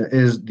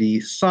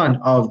son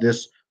of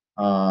this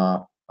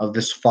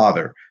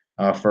father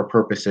for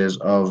purposes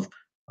of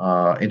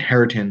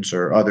inheritance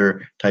or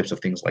other types of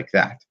things like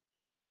that.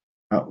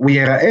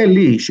 ויראה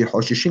לי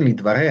שחוששים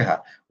לדבריה,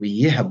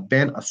 ויהיה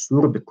הבן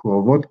אסור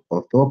בקרובות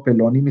אותו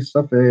פלוני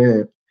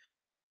מספק.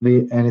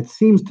 And it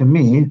seems to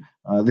me,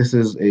 this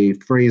is a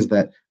phrase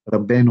that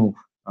Rabbenu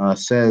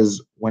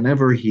says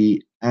whenever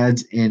he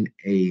adds in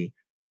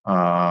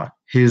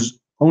his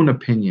own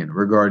opinion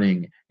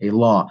regarding a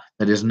law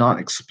that is not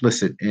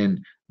explicit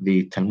in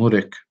the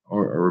Talmudic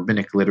or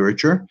rabbinic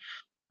literature,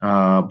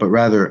 but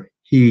rather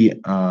he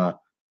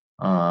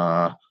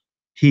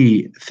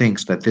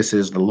thinks that this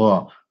is the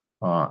law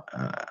uh,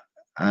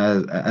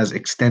 as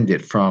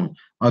extended from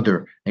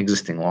other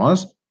existing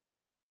laws.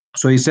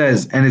 So he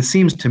says, and it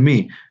seems to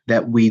me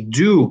that we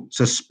do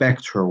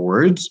suspect her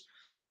words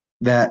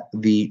that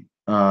the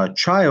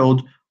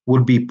child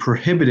would be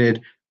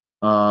prohibited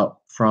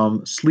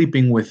from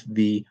sleeping with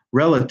the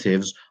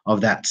relatives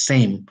of that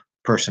same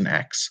person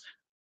X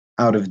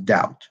out of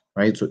doubt,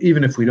 right? So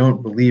even if we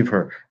don't believe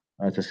her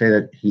to say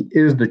that he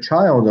is the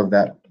child of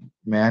that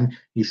man,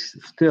 he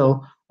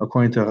still,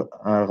 according to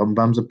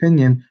Rambam's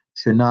opinion,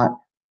 should not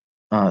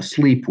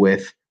sleep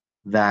with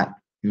that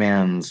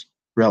man's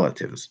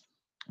relatives,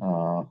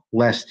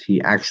 lest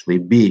he actually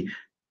be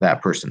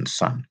that person's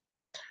son.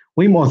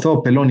 ואם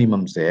אותו פלוני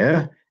ממזר,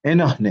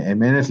 אינה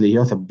נאמנת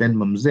להיות הבן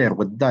ממזר,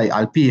 ודאי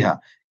על פיה,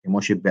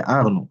 כמו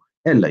שביארנו,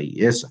 אלא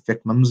יהיה ספק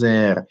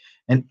ממזר.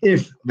 And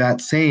if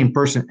that same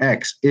person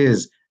X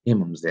is a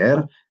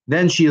mamzer,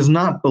 then she is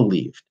not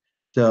believed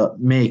to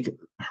make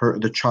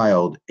the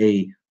child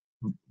a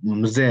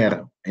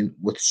mamzer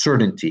with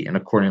certainty and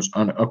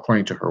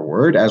according to her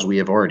word, as we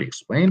have already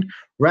explained.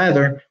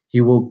 Rather, he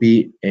will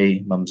be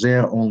a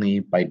mamzer only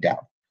by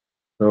doubt.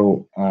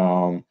 So,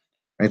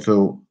 right.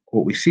 So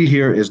what we see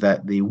here is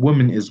that the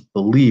woman is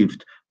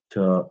believed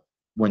to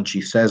when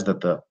she says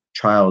that the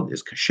child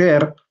is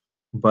kasher,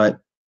 but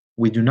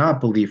we do not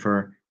believe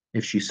her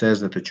if she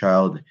says that the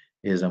child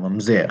is a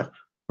mamzer.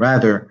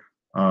 Rather,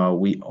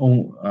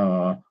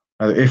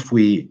 if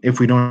we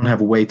don't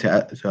have a way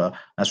to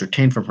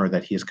ascertain from her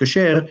that he is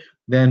kasher,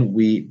 then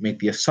we make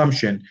the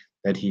assumption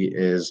that he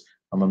is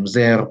a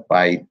mamzer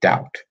by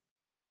doubt.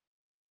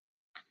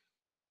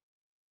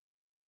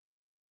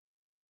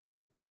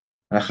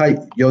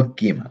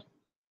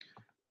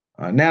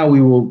 Now we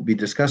will be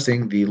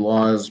discussing the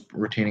laws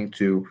pertaining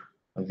to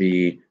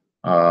the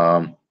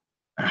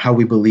how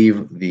we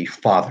believe the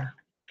father.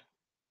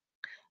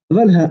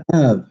 אבל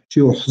האב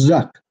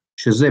שהוחזק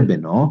שזה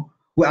בנו,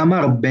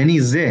 ואמר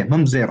בני זה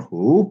ממזר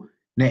הוא,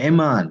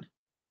 נאמן.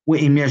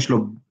 ואם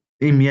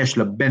יש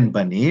לו בן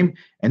בנים,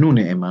 אינו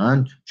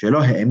נאמן,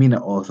 שלא האמינה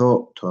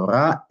אותו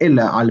תורה,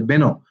 אלא על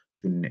בנו.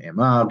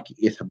 ונאמר,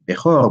 כי את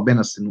הבכור בן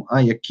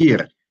השנואה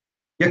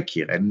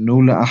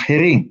יכירנו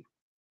לאחרים.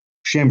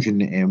 שם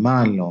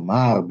שנאמן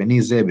לומר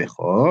בני זה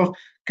בכור,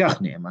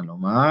 כך נאמן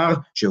לומר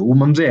שהוא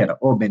ממזר,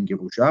 או בן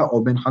גירושה,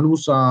 או בן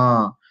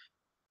חלוסה.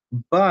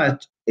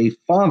 But a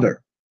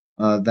father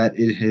that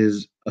it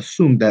is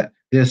assumed that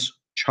this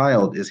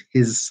child is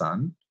his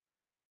son,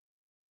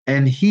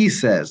 and he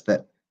says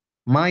that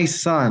my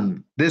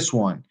son, this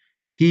one,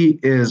 he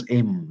is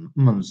a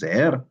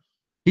mamzer,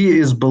 he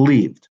is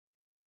believed.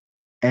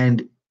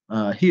 And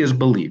he is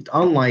believed,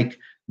 unlike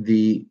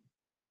the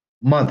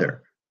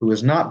mother, who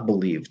is not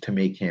believed to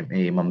make him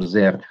a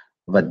mamzer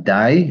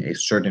vadai, a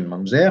certain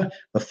mamzer,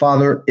 the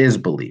father is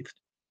believed.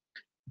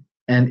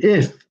 And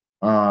if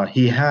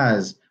he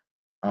has,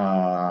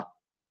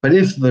 but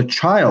if the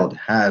child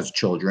has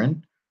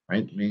children,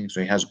 right, meaning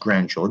so he has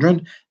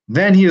grandchildren,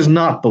 then he is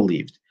not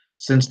believed,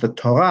 since the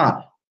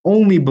Torah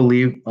only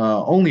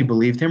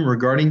believed him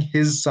regarding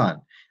his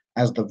son,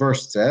 as the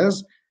verse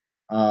says,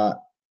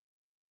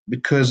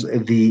 because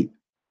the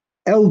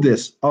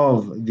eldest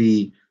of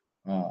the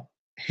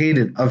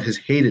his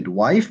hated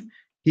wife,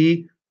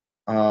 he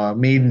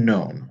made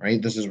known,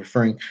 right? This is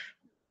referring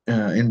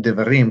in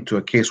Devarim to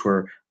a case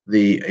where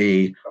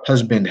a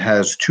husband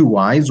has two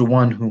wives,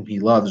 one whom he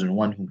loves and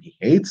one whom he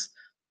hates,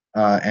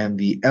 and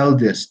the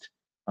eldest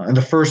and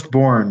the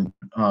firstborn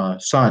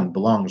son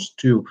belongs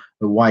to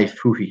the wife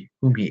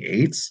whom he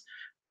hates.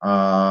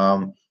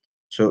 Um,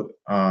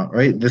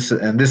 right, this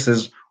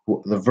is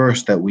the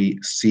verse that we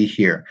see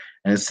here,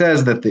 and it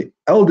says that the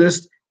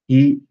eldest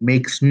he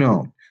makes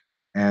known,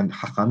 and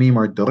Hachamim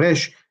or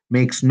Doresh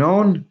makes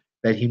known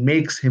that he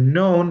makes him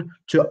known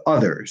to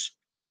others.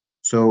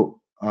 So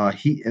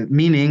he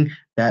meaning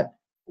that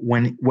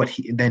when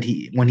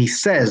he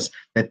says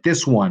that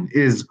this one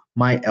is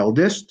my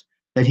eldest,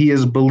 that he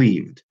is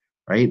believed,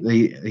 right?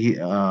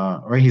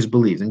 Right, he's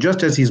believed, and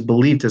just as he's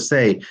believed to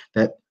say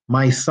that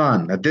my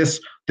son, that this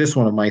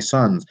one of my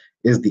sons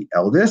is the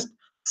eldest,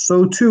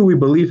 so too we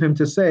believe him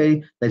to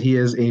say that he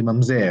is a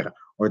mamzer,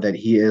 or that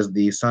he is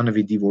the son of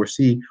a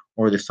divorcee,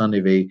 or the son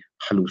of a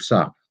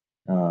halusa,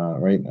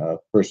 right?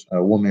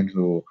 A woman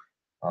who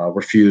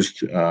refused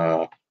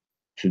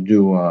to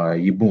do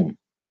yibum.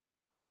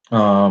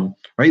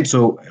 Right.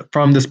 So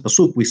from this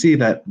pasuk, we see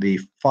that the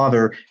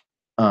father,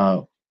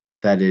 uh,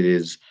 that it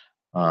is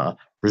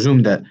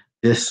presumed that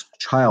this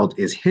child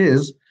is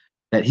his,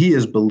 that he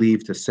is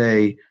believed to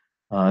say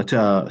that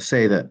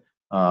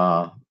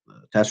to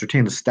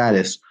ascertain the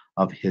status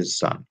of his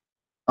son,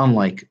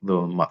 unlike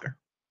the mother.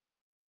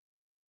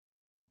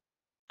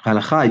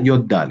 הלכה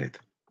י"ד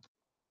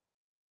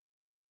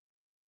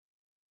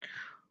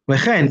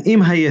וכן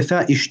אם הייתה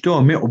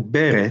אשתו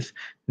מעוברת,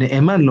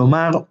 נאמן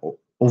לומר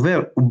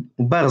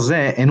עובר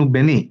זה אינו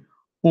בני,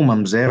 הוא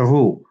ממזר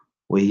הוא,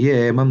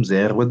 ויהיה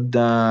ממזר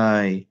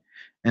ודאי.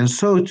 And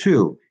so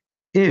too,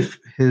 if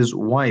his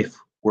wife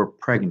were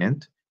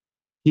pregnant,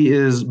 he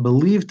is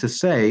believed to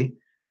say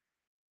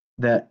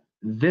that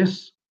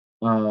this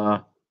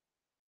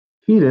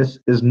fetus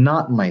is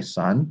not my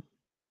son,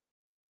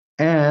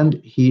 and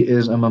he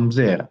is a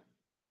mamzer.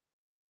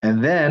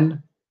 And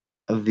then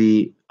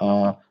the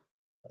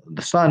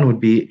son would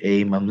be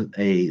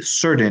a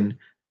certain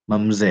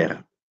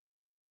ממזר.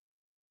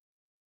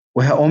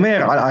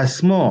 והאומר על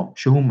עצמו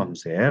שהוא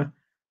ממזר,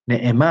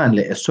 נאמן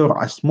לאסור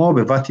עצמו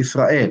בבת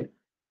ישראל,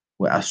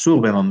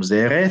 ואסור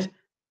בממזרת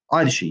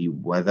עד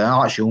שיוודע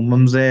שהוא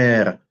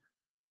ממזר.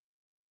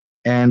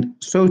 And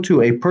so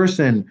too, a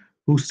person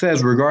who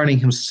says regarding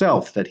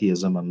himself that he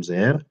is a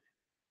mamzer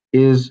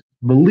is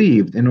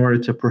believed in order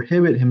to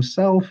prohibit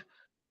himself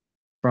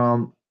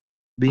from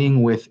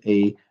being with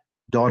a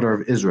daughter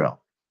of Israel.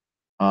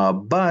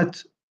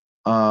 But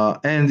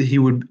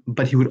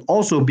he would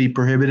also be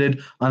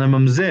prohibited on a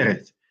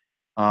mamzeret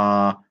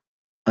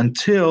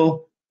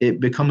until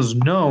it becomes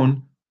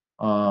known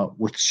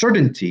with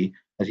certainty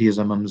that he is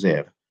a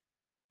mamzer.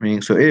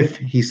 Meaning, so if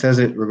he says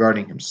it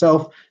regarding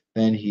himself,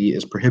 then he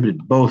is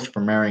prohibited both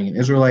from marrying an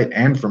Israelite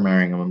and from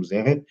marrying a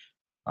mamzeret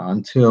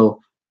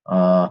until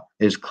it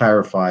is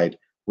clarified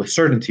with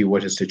certainty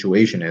what his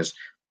situation is.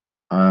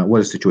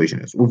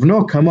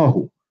 Uvno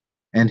kamahu,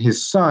 and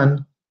his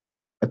son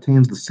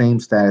attains the same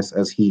status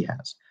as he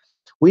has.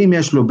 ואם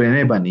יש לו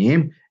בני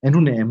בנים, אינו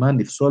נאמן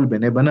לפסול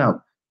בני בניו,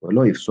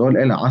 ולא יפסול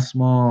אלא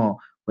עצמו.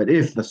 But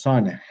if the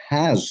son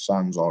has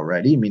sons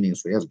already, meaning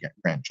so he has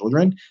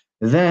grandchildren,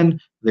 then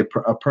the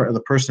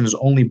person is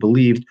only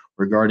believed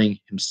regarding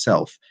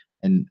himself,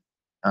 and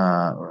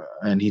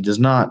he does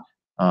not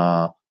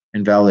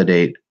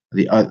invalidate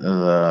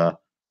the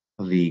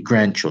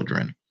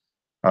grandchildren,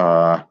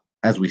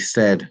 as we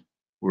said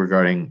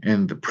regarding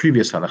in the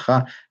previous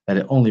halakha, that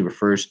it only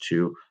refers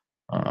to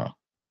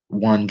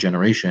one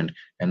generation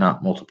and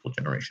not multiple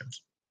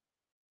generations.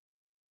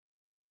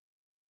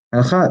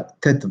 הלכה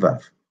ט"ו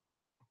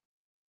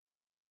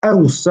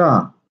ארוסה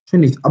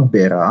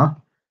שנתעברה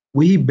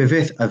והיא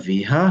בבית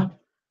אביה,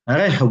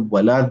 הרי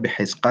הוולד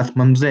בחזקת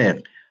ממזר,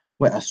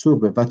 ואסור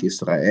בבת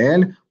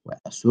ישראל,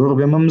 ואסור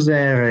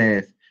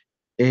בממזרת.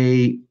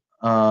 A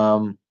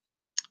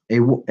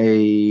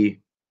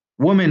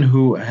woman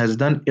who has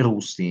done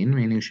irusin,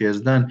 meaning she has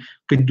done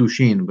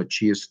kiddushin, but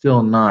she is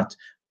still not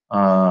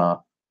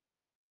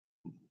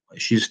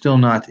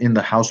in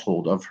the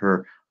household of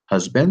her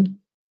husband,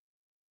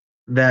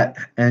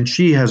 and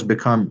she has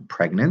become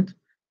pregnant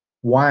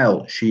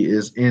while she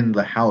is in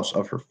the house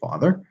of her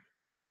father,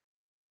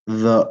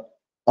 the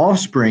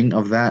offspring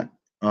of that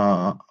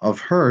of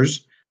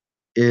hers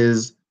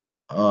is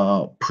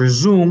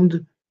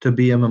presumed to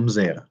be a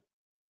mamzer,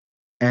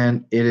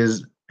 and it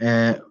is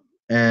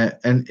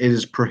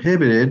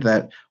prohibited,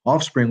 that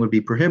offspring would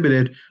be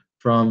prohibited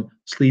from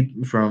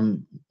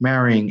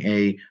marrying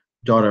a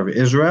daughter of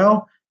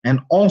Israel, and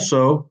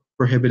also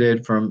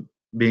prohibited from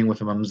being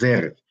with a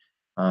mamzeret,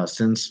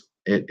 since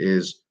it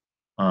is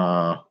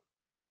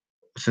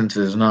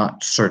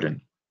not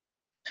certain.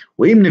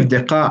 ואם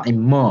נבדקה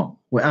עמו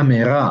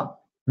ואמרה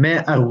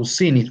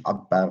מארוסין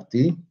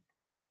התעברתי,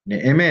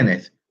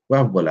 נאמנת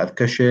והוולד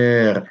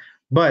כשר.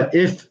 But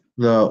if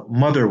the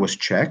mother was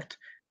checked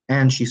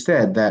and she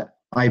said that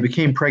I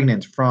became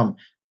pregnant from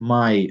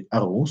my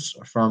arus,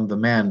 from the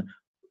man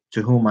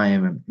to whom I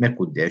am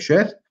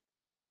mekudeshet,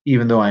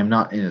 even though I'm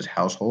not in his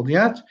household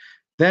yet,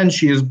 then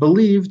she is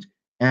believed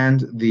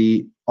and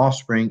the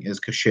offspring is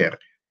kasher.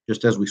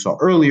 Just as we saw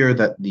earlier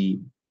that the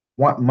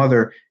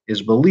mother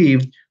is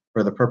believed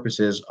for the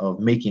purposes of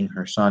making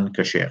her son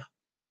kasher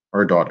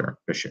or daughter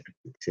kasher.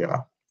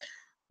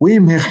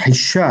 ואם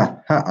הכחישה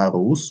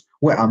הארוס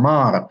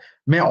ואמר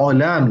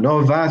מעולם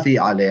לא באתי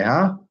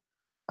עליה,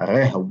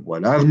 הרי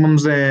הוולד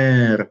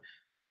ממזר,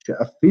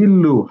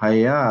 שאפילו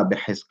היה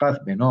בחזקת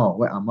בנו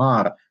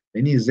ואמר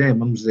בני זה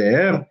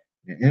ממזר,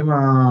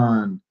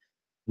 נאמן.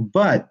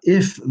 But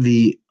if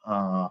the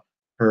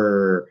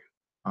her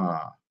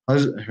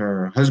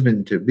her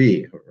husband to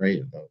be,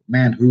 right, the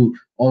man who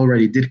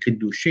already did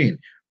kiddushin,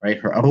 right,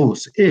 her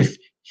arus, if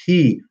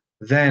he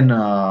then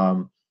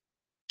uh,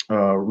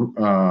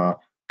 uh,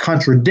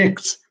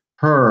 contradicts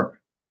her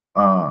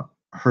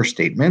her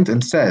statement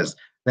and says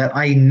that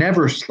I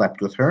never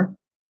slept with her,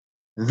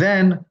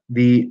 then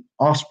the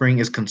offspring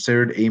is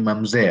considered a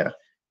mamzer,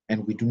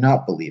 and we do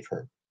not believe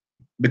her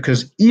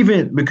because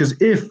even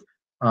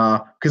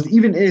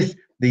if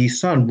the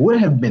son would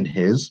have been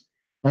his,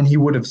 and he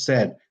would have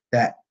said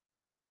that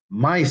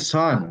my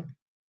son,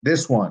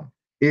 this one,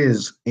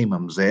 is a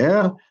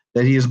mamzer,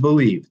 that he is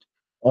believed.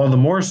 All the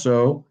more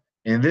so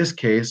in this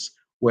case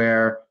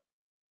where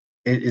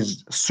it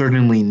is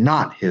certainly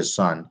not his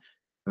son,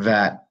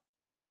 that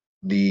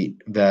the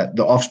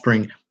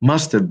offspring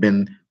must have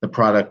been the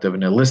product of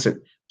an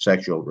illicit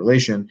sexual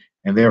relation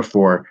and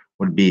therefore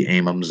would be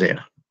a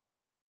mamzer.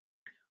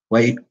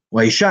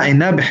 ואישה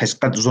אינה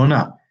בחזקת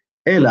זונה,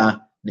 אלא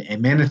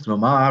נאמנת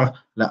לומר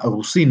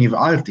לארוסי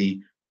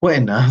נבעלתי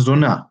ואינה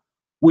זונה.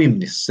 ואם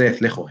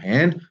נישאת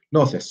לכהן,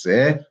 לא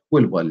תעשה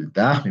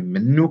ולוולדה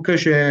ממנו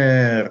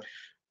כשר.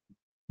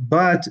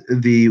 But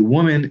the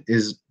woman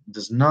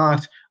does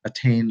not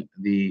attain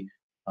the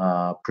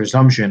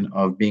presumption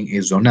of being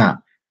a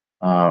zona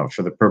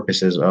for the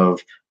purposes of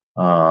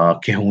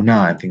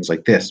kehuna and things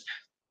like this.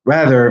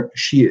 Rather,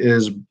 she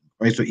is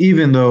right. So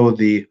even though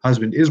the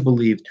husband is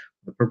believed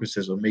for the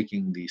purposes of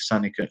making the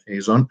son a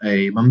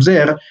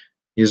mamzer,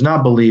 he is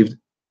not believed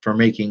for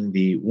making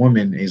the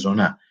woman a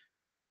zona.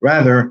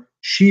 Rather,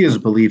 she is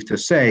believed to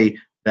say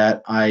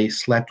that I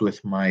slept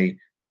with my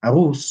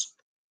arus,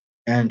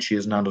 and she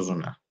is not a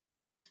zona.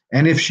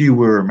 And if she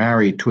were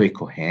married to a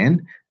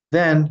kohen,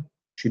 then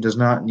she does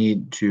not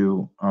need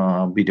to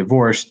be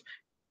divorced,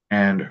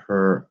 and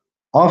her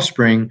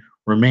offspring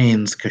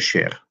remains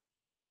kasher.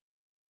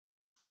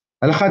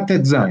 הלכה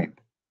ט"ז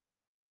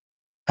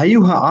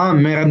היו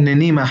העם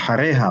מרננים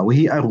אחריה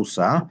והיא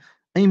ארוסה,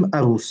 עם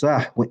ארוסה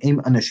ועם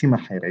אנשים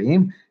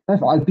אחרים, אף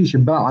על פי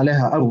שבא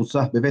עליה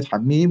ארוסה בבית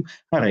חמים,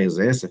 הרי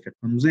זה ספק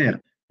ממזר,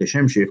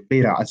 כשם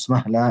שהפקירה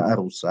עצמה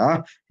לארוסה,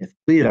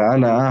 הפקירה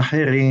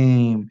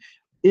לאחרים.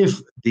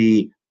 If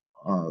the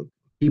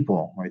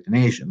people, right, the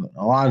nation,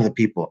 a lot of the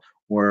people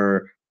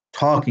were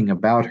talking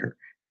about her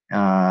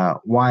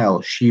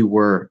while she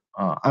were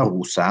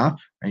arusa,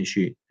 and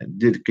she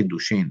did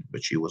kiddushin,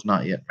 but she was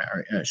not yet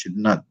married. She did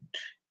not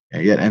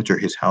yet enter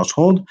his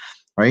household,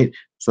 right?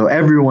 So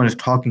everyone is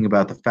talking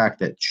about the fact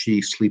that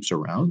she sleeps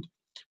around,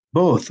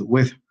 both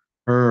with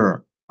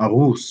her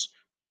arus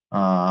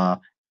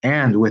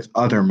and with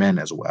other men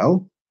as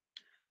well.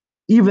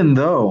 Even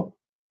though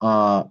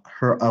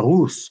her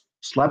arus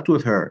slept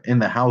with her in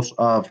the house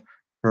of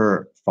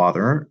her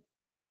father,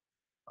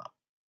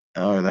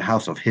 or the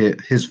house of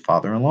his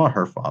father-in-law,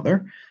 her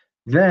father,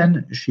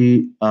 then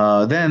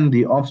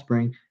the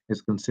offspring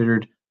is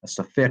considered a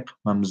safek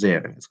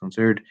mamzer. It's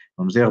considered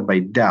mamzer by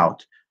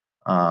doubt,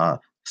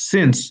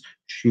 since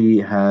she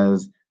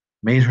has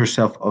made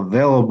herself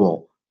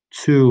available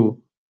to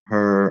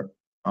her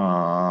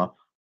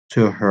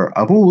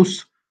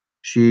arus.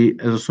 She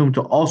is assumed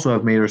to also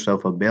have made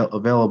herself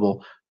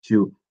available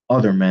to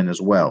other men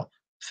as well,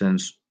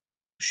 since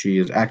she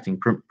is acting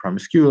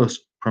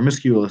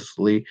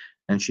promiscuously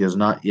and she has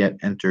not yet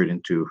entered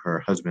into her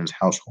husband's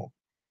household.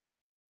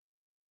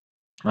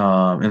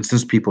 And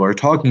since people are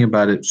talking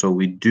about it, so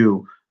we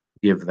do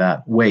give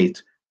that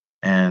weight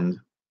and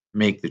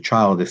make the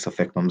child a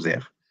safek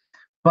mamzer.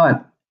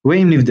 But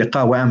ואם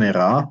נבדקה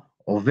ואמרה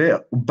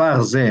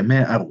עובר זה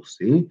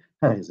מארוסי,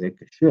 הרי זה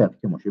כשר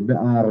כמו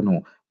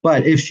שביארנו.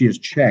 But if she is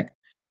checked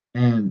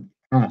and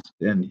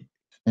asked and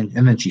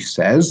then she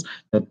says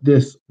that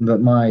this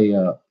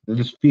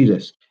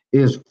fetus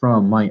is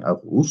from my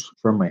arus,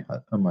 from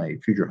my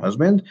future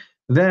husband,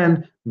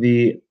 then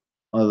the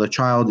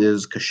child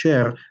is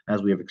kasher,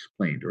 as we have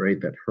explained,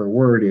 right? That her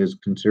word is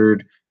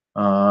considered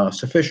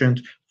sufficient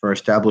for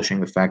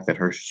establishing the fact that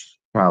her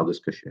child is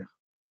kasher.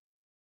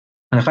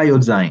 הלכה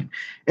י"ז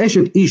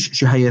אשת איש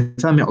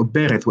שהייתה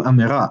מעוברת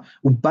ואמרה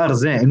עובר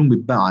זה אינו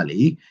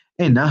מבעלי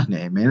אינה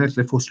נאמנת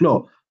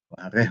לפוסלו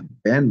והרי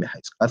בן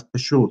בחזקת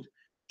כשרות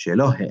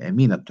שלא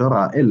האמין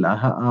התורה אלא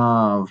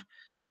האב.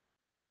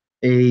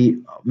 A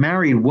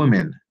married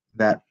woman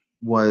that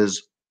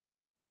was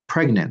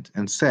pregnant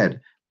and said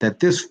that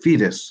this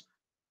fetus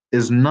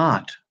is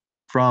not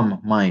from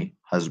my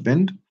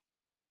husband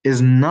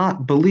is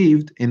not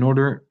believed in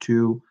order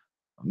to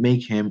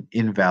make him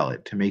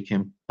invalid, to make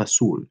him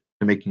pasul,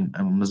 to make him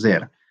a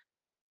mazer.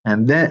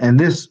 and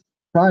this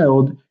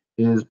child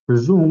is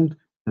presumed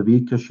to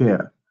be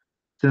kasher,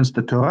 since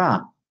the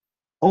Torah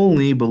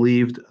only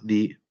believed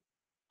the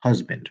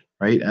husband,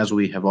 right? As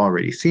we have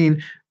already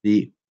seen,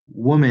 the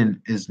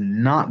woman is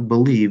not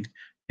believed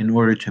in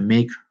order to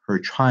make her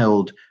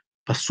child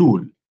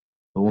pasul.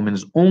 The woman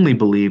is only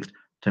believed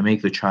to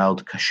make the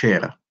child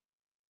kasher,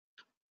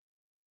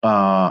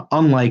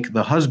 unlike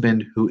the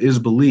husband who is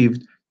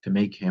believed to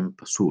make him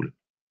pasul.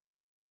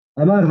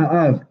 אמר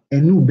האב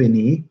אינו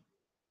בני,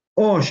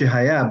 או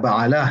שהיה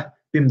בעלה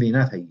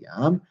במדינת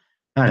הים,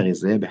 הרי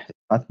זה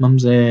בחזקת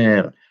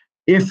ממזר.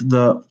 If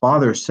the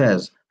father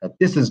says that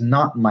this is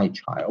not my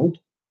child,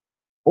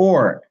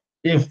 or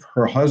if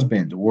her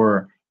husband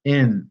were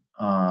in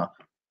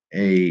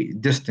a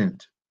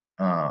distant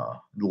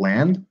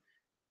land,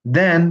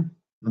 then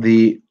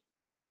the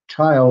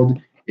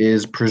child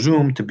is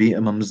presumed to be a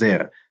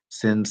mamzer,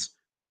 since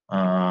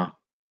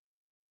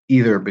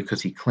either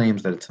because he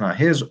claims that it's not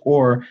his,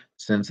 or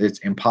since it's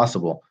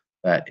impossible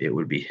that it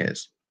would be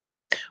his.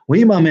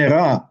 ואם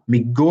אמרה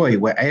מגוי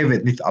ועבד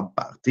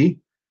נתעברתי,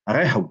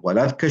 הרי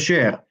הוולד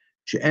כשר,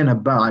 שאין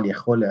הבעל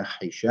יכול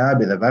להחישה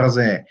בדבר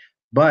זה.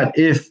 But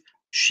if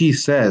she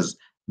says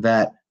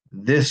that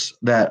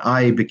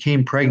I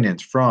became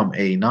pregnant from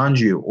a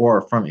non-Jew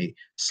or from a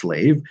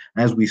slave,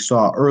 as we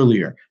saw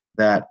earlier,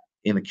 that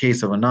in the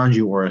case of a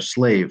non-Jew or a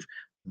slave,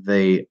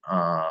 that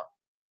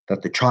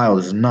the child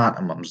is not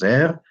a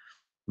mamzer,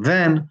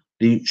 then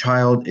the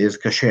child is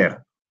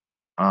kasher.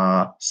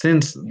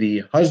 Since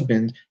the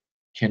husband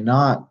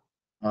cannot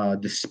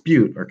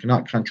dispute or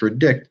cannot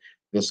contradict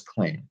this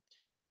claim.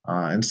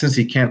 And since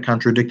he can't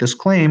contradict this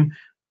claim,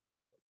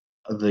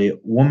 the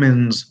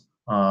woman's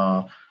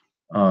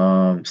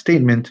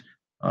statement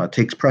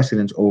takes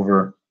precedence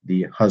over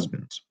the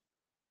husband's.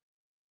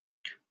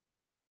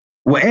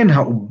 وإن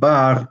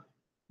העובר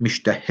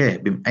משתהה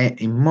במעי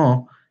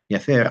אמו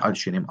יתר על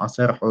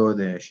 12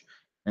 חודש.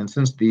 And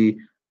since the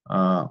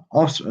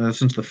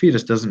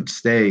fetus doesn't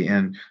stay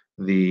in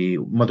the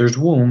mother's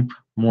womb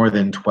more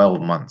than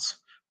 12 months,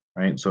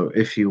 right? So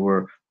if he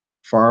were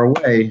far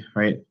away,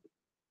 right,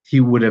 he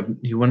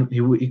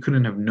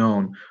couldn't have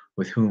known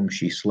with whom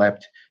she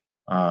slept,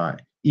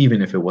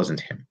 even if it wasn't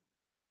him.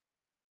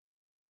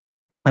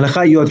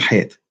 הלכה י"ח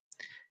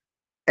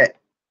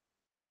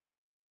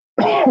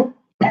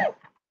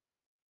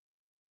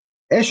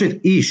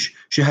אשת איש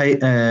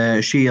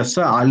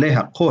שיצא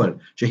עליה קול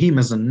שהיא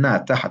מזנה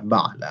תחת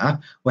בעלה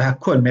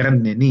והכל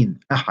מרננין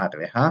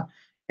אחריה,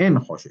 אין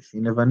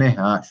חוששים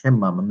לבניה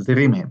שמא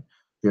ממזרים הם,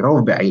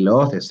 שרוב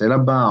בעילות אצל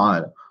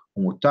הבעל,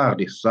 ומותר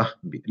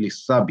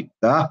לישא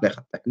ביתה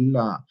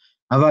לכתחילה,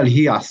 אבל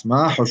היא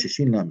עצמה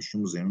חוששים לה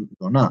משום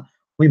זונה,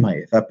 ואם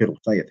הייתה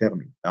פירוצה יותר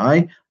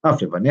מדי,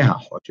 אף לבניה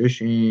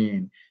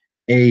חוששים.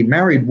 A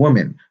married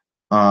woman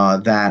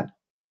that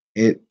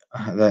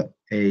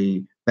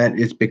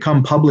it's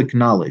become public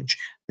knowledge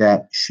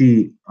that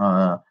she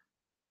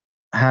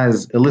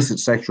has illicit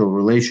sexual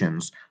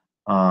relations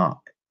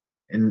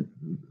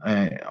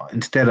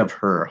instead of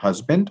her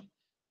husband,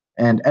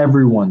 and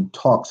everyone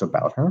talks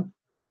about her,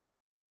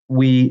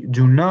 we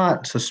do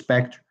not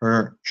suspect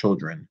her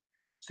children,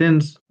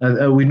 since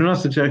we do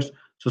not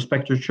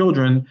suspect her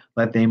children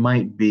that they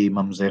might be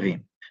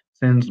mamzerim,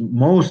 since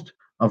most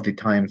of the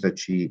times that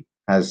she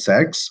has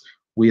sex,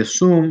 we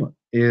assume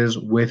is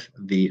with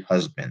the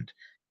husband,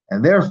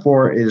 and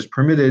therefore it is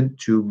permitted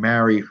to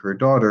marry her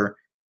daughter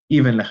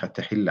even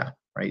lechatahillah,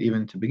 right?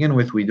 Even to begin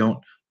with, we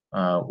don't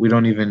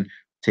even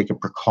take a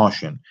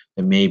precaution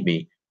that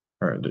maybe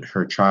her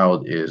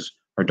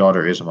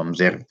daughter is a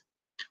mamzer.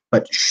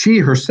 But she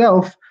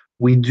herself,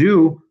 we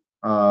do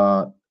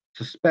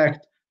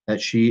suspect that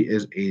she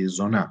is a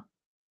zona,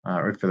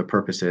 right, for the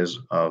purposes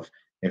of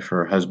if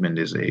her husband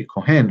is a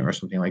kohen or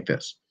something like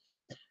this.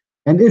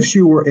 And if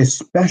she were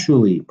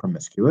especially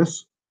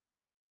promiscuous,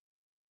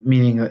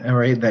 meaning,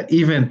 right, that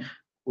even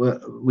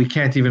we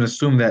can't even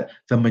assume that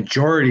the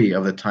majority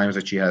of the times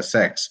that she has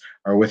sex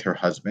are with her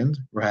husband,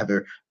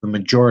 rather the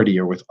majority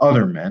are with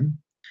other men,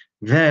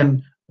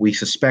 then we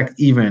suspect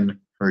even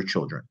her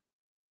children.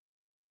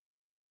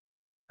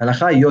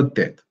 הלכה י"ט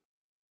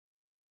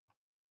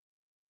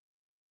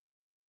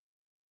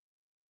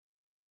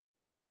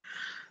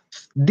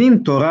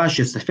דין תורה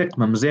שספק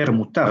ממזר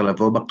מותר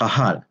לבוא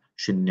בקהל,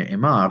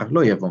 שנאמר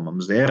לא יבוא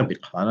ממזר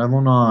בקהל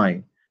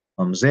אדוני.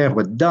 ממזר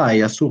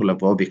ודאי אסור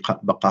לבוא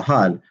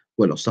בקהל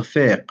ולא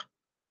ספק,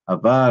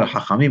 אבל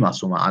חכמים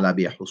עשו מעלה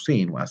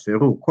ביחוסין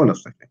ואסרו כל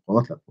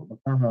הספקות לבוא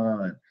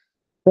בקהל.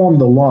 From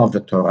the law of the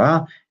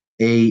Torah,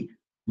 a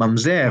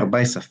mamzer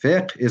by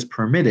safek is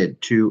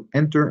permitted to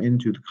enter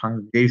into the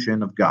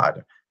congregation of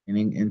God,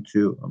 meaning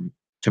to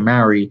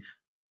marry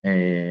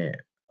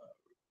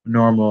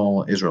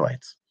normal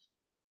Israelites.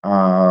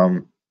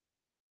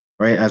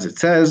 Right, as it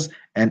says,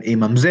 and a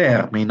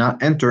mamzer may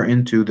not enter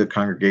into the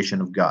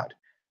congregation of God.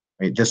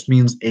 Right, this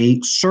means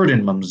a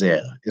certain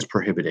mamzer is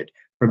prohibited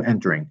from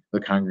entering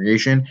the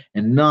congregation,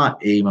 and not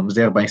a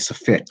mamzer by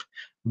safek.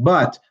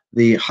 But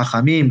the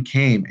Chachamim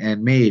came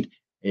and made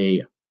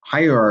a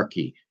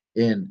hierarchy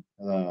in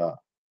the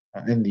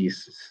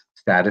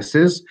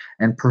statuses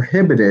and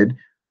prohibited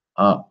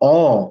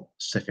all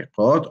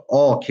sifiqat,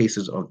 all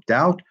cases of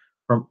doubt,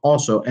 from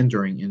also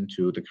entering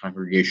into the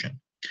congregation.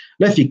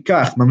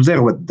 לפיכך,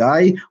 ממזר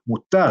ודאי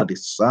מותר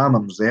לשא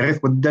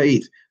ממזרת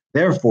ודאית.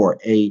 Therefore,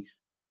 a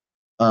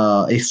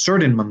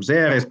certain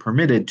mamzer is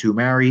permitted to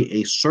marry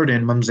a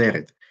certain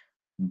mamzeret.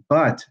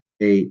 But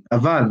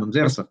אבל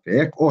ממזר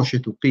ספק, או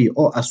שתוקי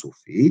או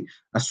אסופי,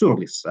 אסור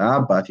לשא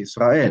בת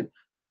ישראל,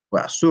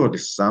 ואסור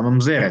לשא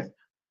ממזרת.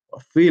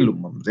 אפילו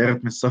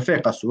ממזרת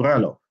מספק אסורה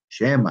לו,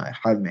 שמא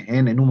אחד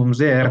מהן אינו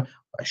ממזר,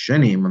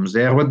 והשני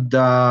ממזר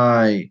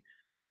ודאי.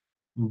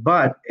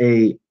 But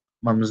a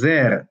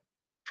mamzer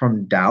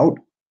from doubt,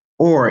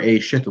 or a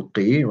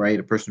shetuqi, right,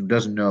 a person who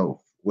doesn't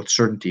know with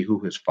certainty who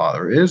his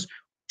father is,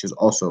 which is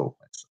also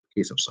a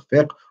case of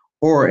safiq,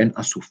 or an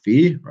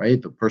asufi,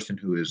 right, the person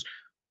who is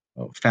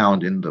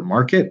found in the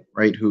market,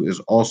 right, who is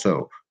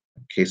also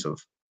a case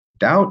of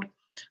doubt.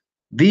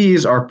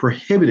 These are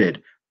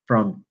prohibited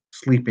from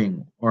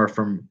sleeping or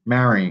from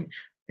marrying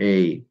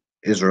a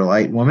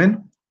Israelite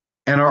woman,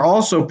 and are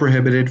also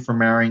prohibited from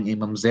marrying a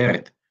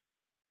mamzeret.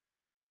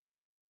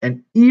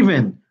 And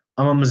even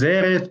a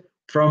mamzeret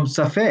from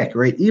safek,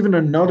 right? Even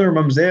another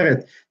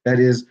mamzeret that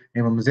is a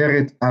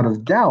mamzeret out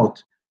of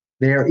doubt,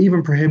 they are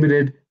even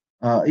prohibited,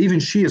 even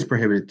she is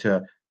prohibited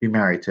to be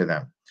married to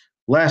them.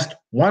 Lest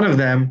one of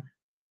them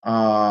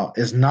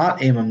is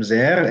not a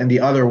mamzer and the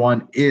other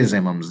one is a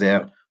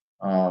mamzer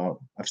of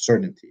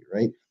certainty,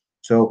 right?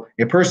 So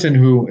a person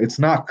who it's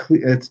not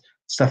clear, it's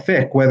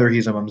safek whether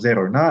he's a mamzer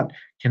or not,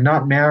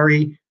 cannot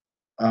marry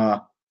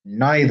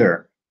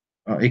neither.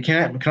 He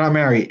cannot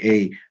marry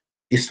a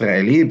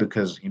Israeli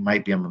because he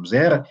might be a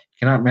mamzer. He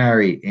cannot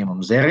marry a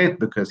mamzeret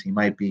because he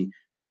might be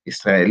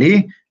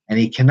Israeli, and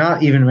he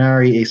cannot even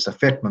marry a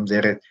safek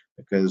mamzeret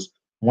because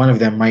one of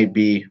them might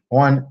be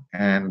one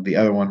and the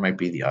other one might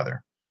be the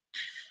other.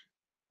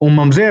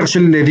 וממזר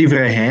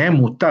שלדבריהם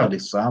מותר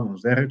לשא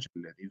ממזרת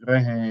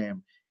שלדבריהם.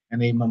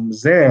 And a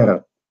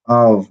mamzer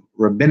of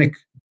rabbinic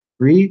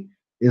decree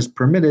is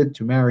permitted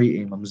to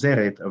marry a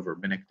mamzeret of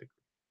rabbinic decree.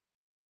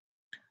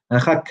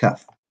 הלכה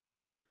כ'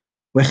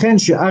 וכן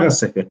שאר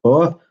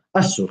הספקות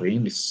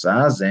אסורים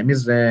לשא זה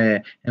מזה.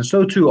 And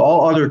so too,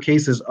 all other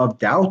cases of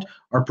doubt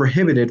are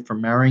prohibited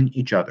from marrying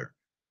each other.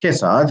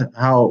 כיצד?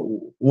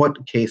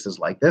 What cases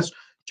like this?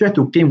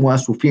 שתוקים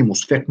ואסופים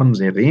וספק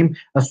ממזרים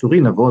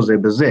אסורים לבוא זה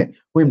בזה,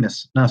 ואם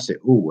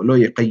נשאו ולא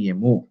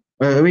יקיימו,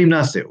 ואם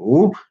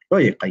נשאו לא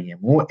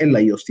יקיימו אלא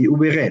יוסיעו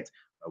ברית,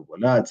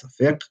 הוולד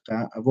ספק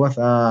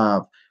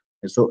אבותיו.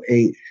 So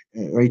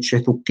right,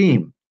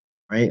 שתוקים,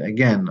 right,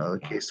 again, a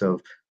case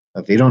of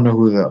they don't know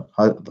who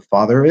the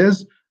father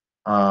is,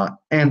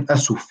 and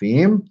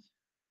asufim,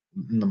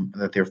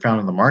 that they're found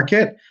in the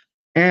market,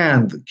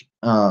 and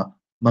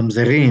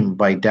mamzerim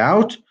by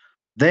doubt,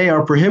 they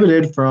are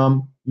prohibited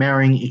from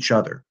marrying each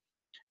other.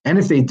 And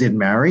if they did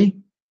marry,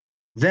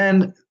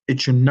 then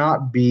it should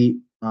not be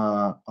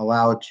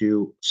allowed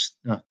to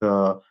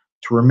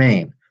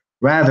remain.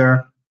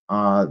 Rather,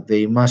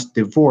 they must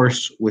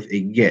divorce with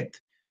a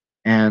get,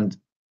 and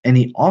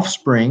any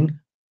offspring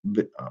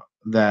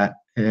that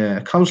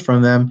comes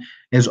from them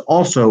is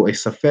also a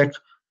safek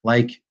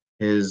like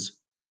his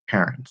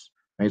parents.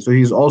 Right? So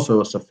he's also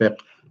a safek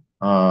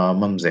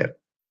mamzer.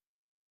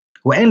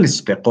 وإن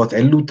للسفقات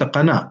علو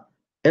تقنا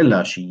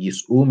إلا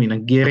شيسؤوا من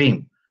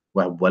الجيرين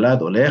والولد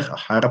أوليخ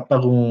أحار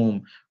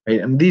الطغوم.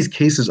 And these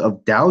cases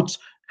of doubts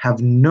have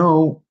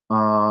no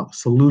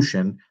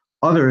solution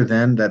other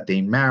than that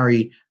they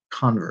marry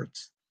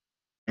converts.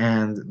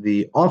 And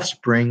the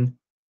offspring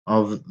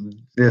of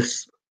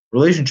this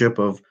relationship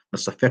of the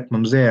safek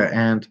mamzer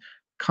and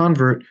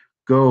convert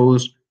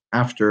goes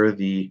after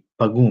the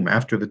pagum,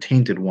 after the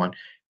tainted one,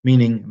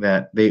 meaning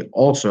that they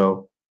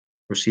also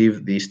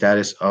receive the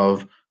status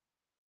of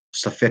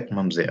safek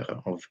mamzer,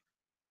 of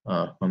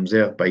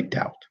mamzer by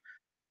doubt.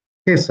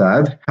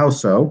 כיצד? How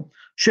so?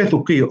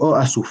 שתוקי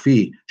או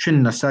אסופי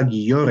שנשא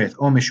גיורת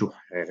או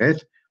משוחררת,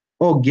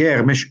 או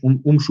גר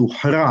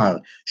ומשוחרר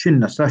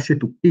שנשא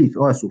שתוקית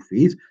או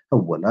אסופית,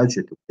 הוולד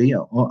שתוקי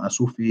או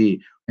אסופי.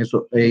 And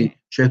so a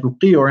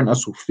shetuki or an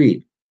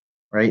asufi,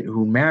 right,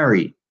 who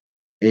marry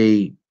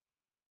a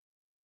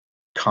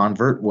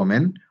convert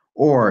woman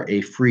or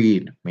a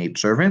freed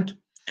maidservant,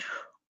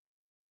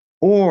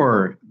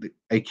 or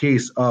a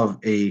case of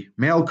a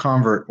male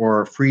convert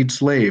or a freed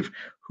slave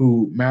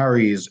who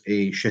marries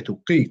a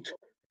shetukit,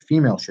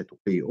 female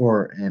shetuki,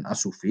 or an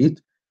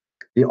asufit,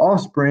 the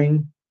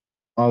offspring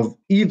of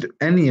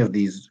any of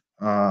these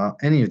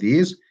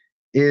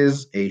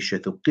is a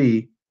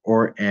shetuki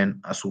or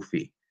an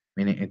asufi,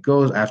 meaning it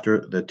goes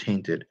after the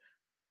tainted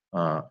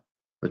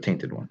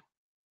one.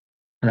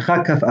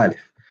 הלכה כ"א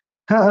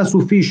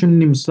האסופי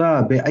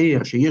שנמצא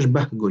בעיר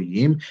שישבה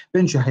גויים,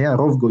 בין שהיה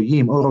רוב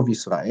גויים או רוב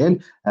ישראל,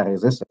 הרי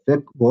זה ספק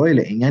גוי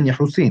לעניין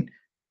יחוסין.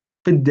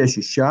 חידש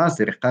אישה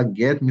צריכה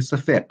גט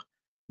מספק,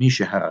 מי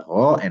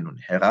שהרגו אינו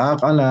נהרג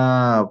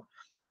עליו.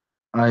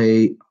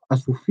 A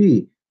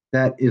asufi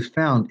that is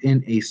found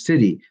in a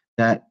city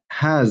that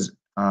has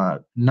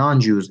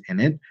non-Jews in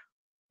it,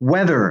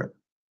 whether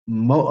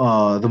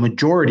the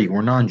majority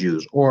were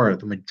non-Jews or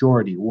the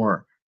majority were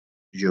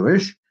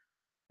Jewish,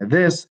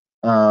 this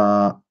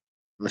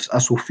this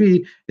asufi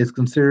is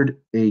considered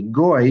a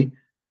goy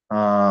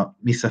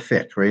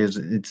misafek, right?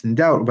 It's in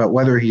doubt about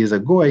whether he is a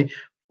goy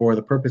for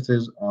the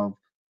purposes of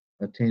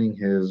attaining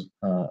his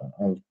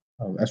of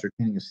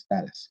ascertaining his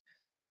status.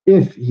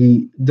 If he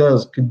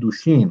does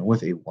kiddushin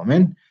with a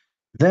woman,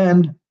 then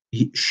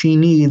she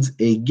needs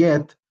a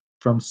get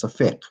from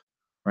safek,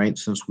 right?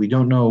 Since we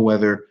don't know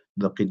whether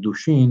the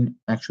kiddushin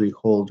actually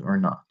hold or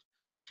not.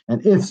 And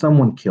if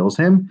someone kills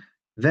him,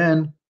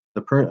 then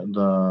the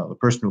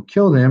person who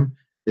killed him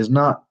is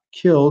not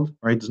killed,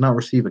 right? Does not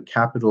receive a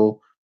capital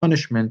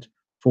punishment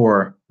for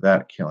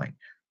that killing,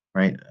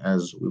 right?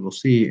 As we will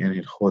see in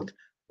Hilchot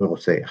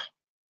Beroseiach.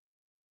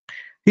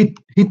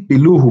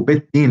 התפילוהו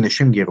בית דין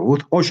לשם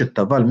גרות, או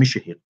שטבל מי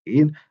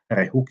שהרעיד,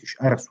 הרי הוא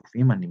כשאר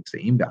הסופים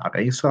הנמצאים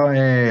בערי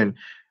ישראל.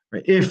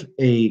 If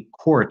a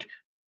court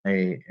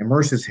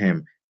immerses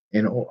him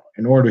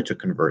in order to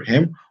convert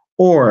him,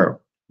 or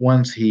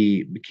once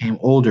he became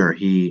older,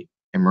 he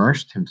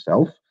immersed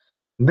himself,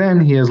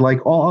 then he is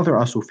like all other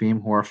asufim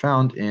who are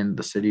found in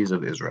the cities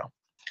of Israel.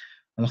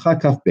 הלכה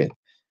כ"ב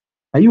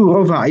היו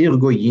רוב העיר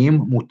גויים,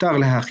 מותר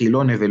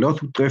להאכילו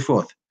נבלות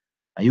וטרפות.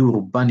 היו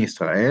רובן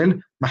ישראל,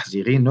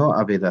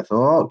 מחזירינו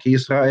אבדתו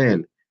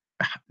כישראל.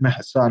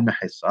 מחסה על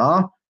מחסה,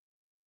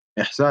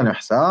 מחסה על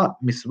מחסה,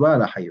 מסווה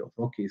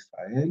לחיותו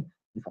כישראל,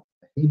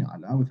 מפתחין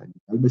עליו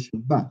ותגידל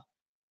בשבת.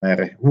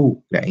 הרי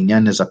הוא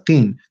לעניין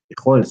נזקין,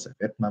 יכול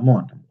ספק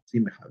ממון,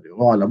 המוציא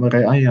מחברו על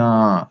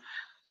המראיה.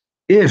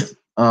 If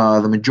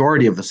the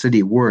majority of the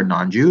city were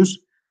non-Jews,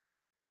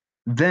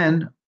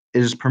 then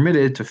it is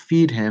permitted to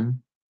feed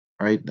him,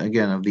 right,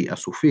 again, of the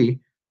asufi,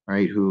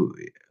 right, who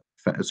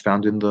is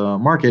found in the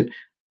market,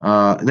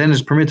 then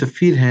it's permitted to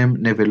feed him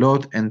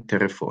nevelot and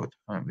terefot,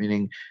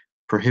 meaning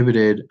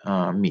prohibited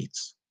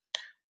meats.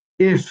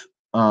 If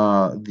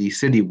the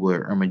city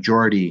were a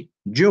majority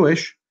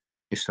Jewish,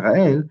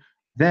 Israel,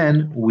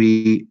 then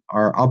we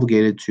are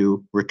obligated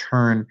to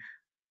return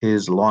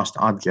his lost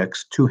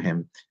objects to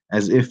him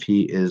as if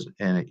he is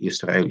an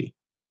Israeli.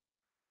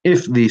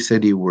 If the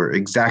city were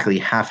exactly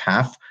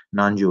half-half,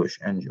 non-Jewish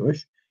and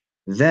Jewish,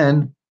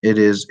 then it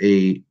is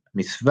a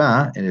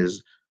mitzvah, it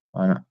is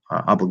an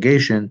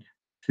obligation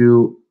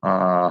to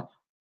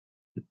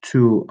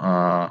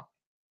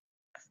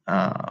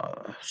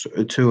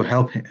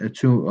help him,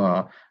 to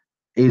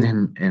aid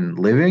him in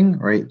living,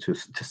 right? To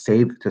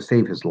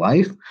save his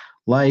life,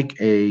 like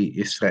a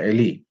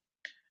Israeli,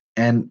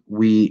 and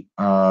we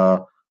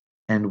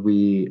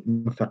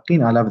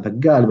مفقين على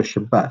الدجال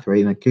بالشباth,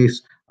 right? In a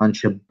case on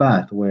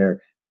Shabbat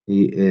where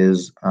he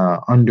is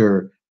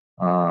under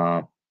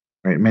right,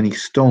 many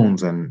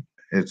stones, and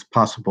it's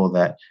possible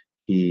that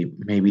he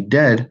may be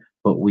dead,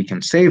 but we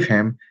can save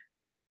him,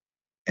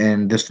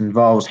 and this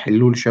involves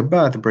Hilul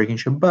Shabbat, breaking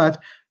Shabbat,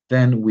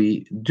 then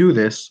we do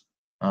this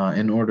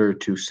in order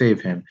to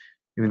save him,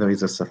 even though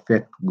he's a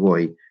Safek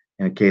Goy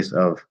in a case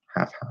of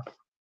half-half.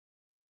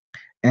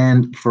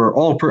 And for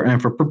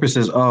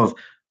purposes of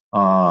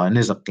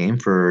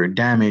Nizakim, for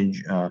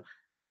damage,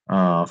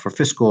 for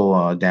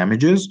fiscal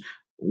damages,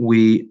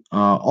 we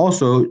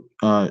also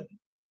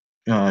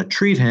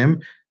treat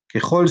him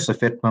kechol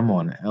safek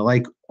mamon,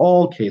 like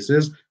all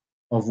cases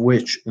of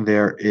which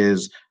there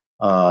is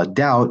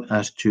doubt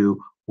as to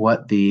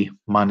what the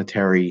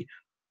monetary,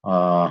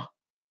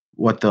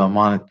 what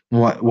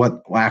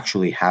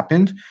actually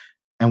happened,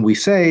 and we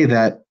say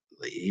that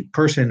a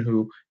person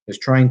who is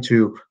trying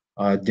to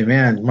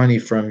demand money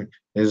from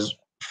his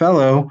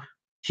fellow,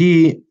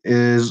 he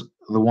is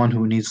the one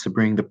who needs to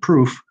bring the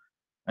proof.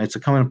 It's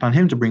incumbent upon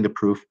him to bring the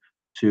proof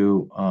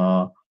to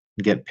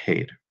get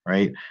paid,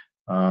 right?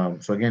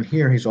 So again,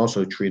 here he's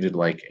also treated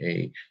like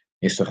a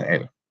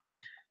Israel.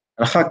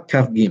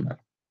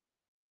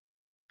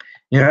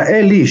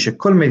 נראה לי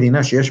שכל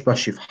מדינה שיש בה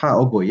שפחה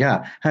או גויה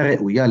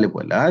הראויה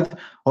לוולד,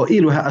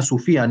 הואילו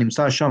האסופי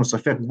הנמצא שם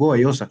ספק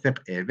גוי או ספק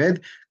עבד,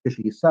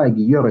 כשיישא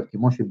גיורת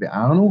כמו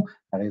שביארנו,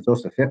 הרי זו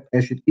ספק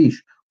אשת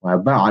איש,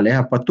 והבא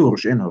עליה פטור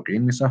שאין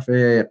הורין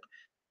מספק.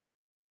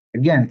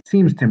 Again, it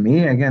seems to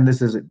me, again,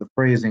 this is the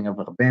phrasing of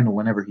Rabbeinu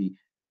whenever he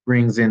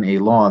brings in a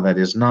law that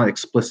is not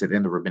explicit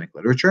in the rabbinic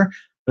literature,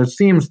 but it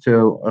seems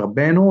to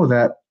Rabbeinu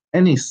that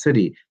any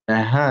city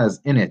that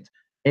has in it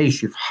a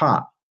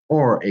shifha,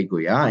 or a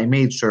goya, a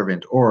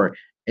maidservant, or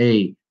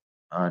a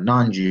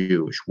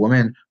non-Jewish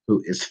woman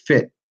who is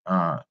fit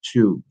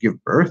to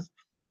give birth,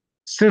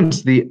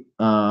 since the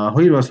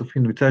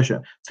asufi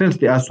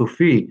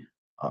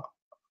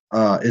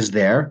is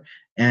there,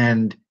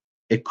 and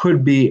it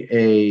could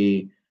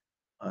be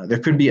there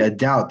could be a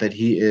doubt that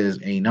he is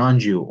a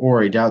non-Jew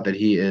or a doubt that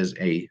he is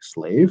a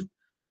slave,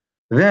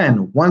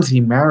 then once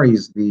he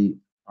marries the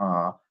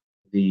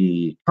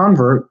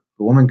convert,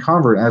 the woman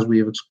convert, as we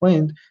have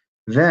explained,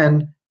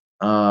 then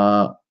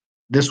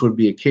this would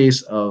be a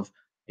case of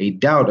a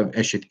doubt of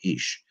Eshet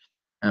Ish.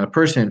 And a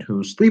person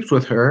who sleeps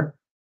with her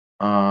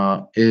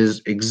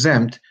is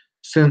exempt,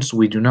 since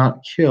we do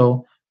not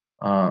kill,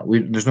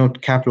 there's no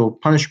capital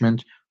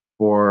punishment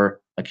for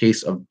a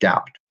case of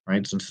doubt,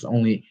 right? Since it's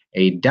only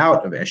a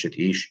doubt of Eshet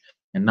Ish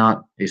and not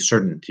a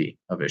certainty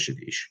of Eshet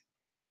Ish.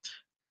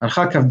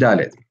 הלכה כ"ד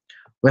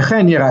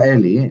וכן יראה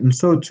לי, and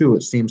so too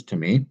it seems to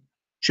me,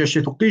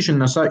 ששתוקי של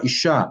נשא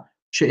אישה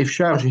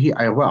שאפשר שהיא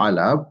ערווה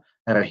עליו,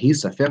 הרי היא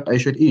ספק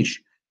אשת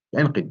איש,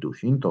 שאין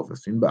קידושין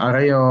תופסין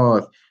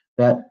בעריות.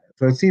 That,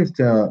 so it seems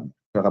to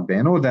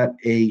Rabbeinu that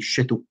a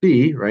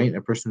shetuki, right,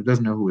 a person who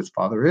doesn't know who his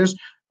father is,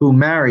 who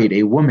married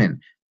a woman,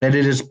 that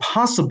it is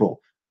possible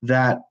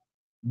that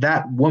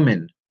that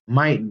woman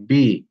might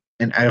be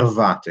an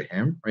arva to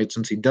him, right?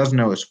 Since he doesn't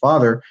know his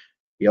father,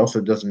 he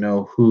also doesn't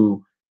know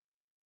who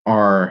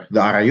are the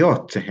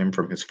arayot to him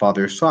from his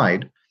father's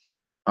side.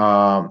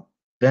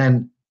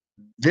 Then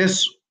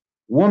this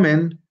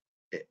woman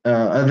is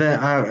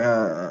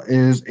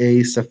a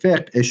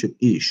safek eshet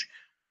ish,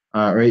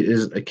 right?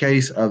 Is a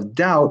case of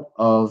doubt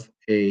of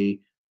a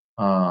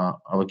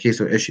case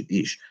of eshet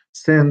ish,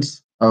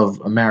 since of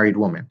a married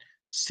woman,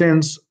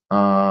 since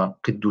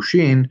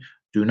kiddushin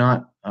do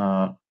not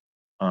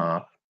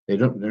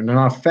they're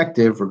not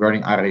effective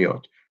regarding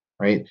arayot,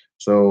 right?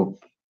 So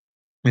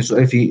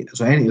if he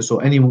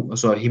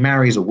he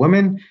marries a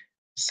woman,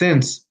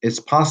 since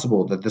it's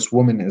possible that this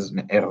woman is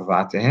an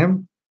erva to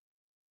him,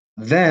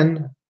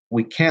 then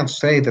we can't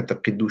say that the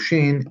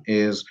kiddushin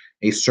is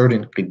a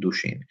certain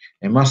kiddushin.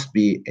 It must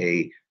be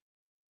a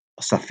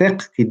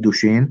safek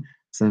kiddushin,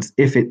 since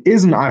if it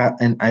is an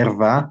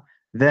erva,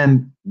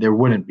 then there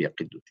wouldn't be a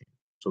kiddushin.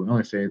 So we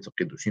only say it's a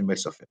kiddushin by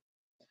safek.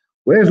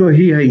 ואיזו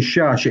היא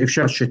האישה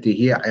שאפשר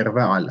שתהיה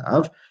ערווה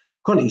עליו,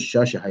 כל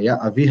אישה שהיה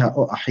אביה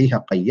או אחיה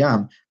קיים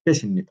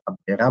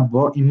כשנתעברה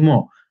בו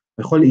אמו,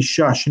 וכל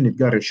אישה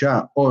שנתגרשה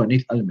או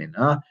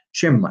נתאלמנה,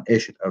 שמא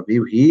אשת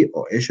אביו היא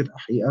או אשת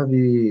אחי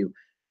אביו.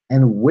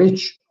 And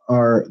which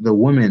are the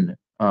women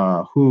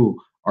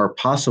who are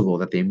possible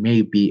that they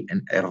may be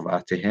an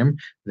erva to him,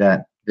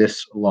 that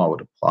this law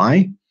would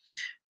apply?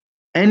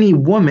 Any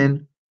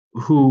woman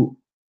who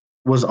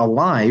was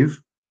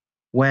alive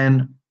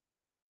when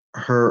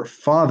her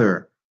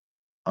father,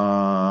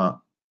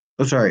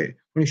 sorry,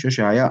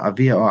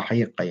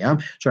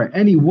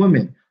 any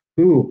woman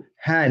who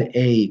had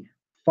a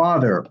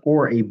father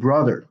or a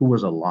brother who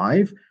was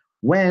alive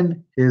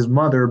when his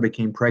mother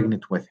became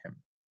pregnant with him,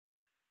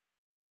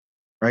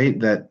 right?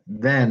 That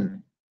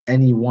then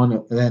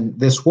then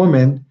this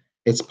woman,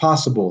 it's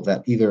possible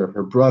that either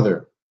her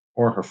brother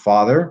or her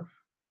father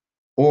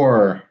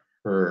or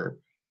her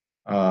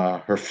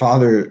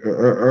father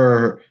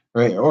or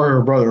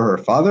her brother or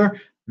her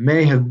father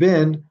may have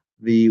been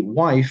the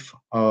wife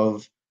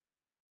of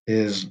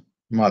his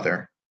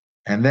mother,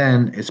 and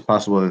then it's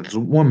possible that this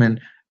woman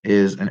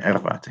is an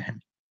erva to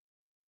him.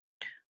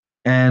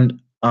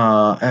 And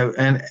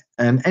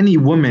any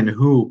woman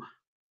who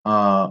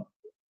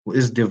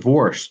is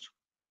divorced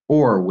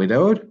or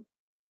widowed,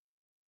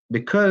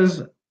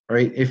 because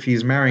right, if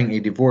he's marrying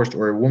a divorced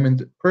or a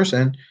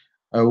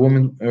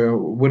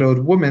widowed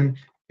woman,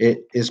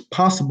 it is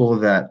possible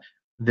that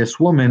this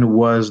woman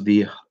was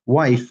the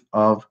wife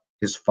of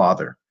his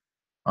father,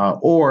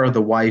 or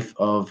the wife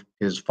of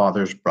his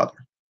father's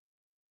brother.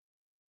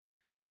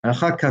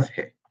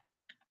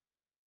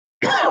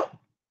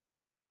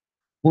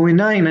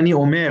 ומניין אני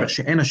אומר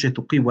שאין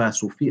השתוקי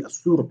והסופי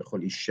אסור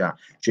בכל אישה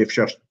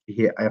שאפשר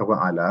שתהיה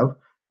ערווה עליו,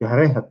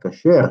 שהרי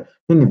הכשר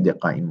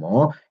שנבדקה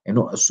עמו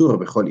אינו אסור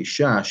בכל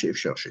אישה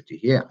שאפשר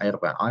שתהיה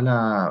ערווה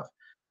עליו.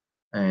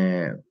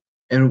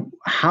 And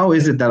how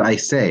is it that I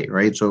say,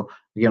 right? So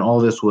again, all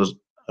this was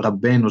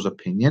Rabbeinu's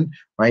opinion,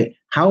 right?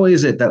 How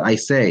is it that I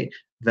say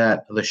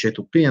that the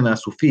shetuki and the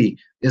sufi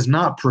is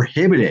not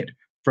prohibited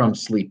from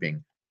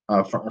sleeping,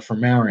 from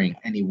marrying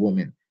any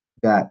woman,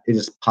 that it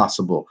is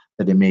possible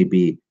that it may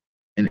be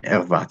an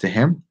erva to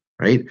him,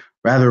 right?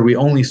 Rather, we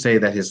only say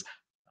that his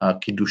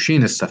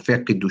kiddushin is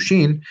safek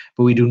kiddushin,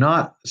 but we do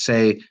not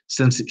say,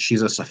 since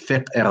she's a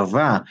safek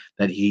erva,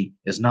 that he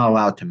is not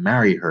allowed to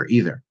marry her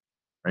either,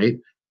 right?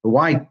 But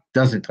why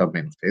doesn't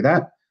Rabbeinu say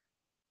that?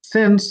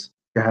 Since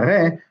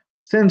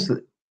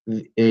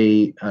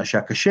a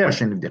shakasher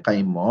shenivdeka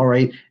imo,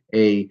 right?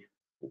 A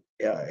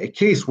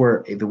case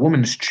where the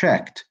woman is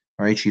checked,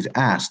 right? She's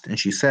asked, and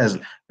she says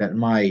that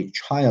my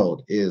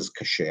child is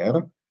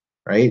kasher,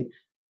 right?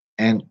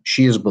 And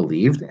she is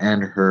believed,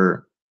 and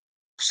her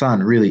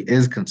son really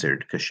is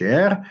considered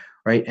kasher,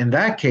 right? In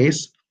that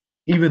case,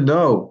 even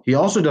though he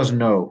also doesn't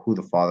know who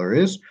the father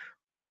is,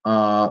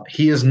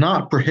 he is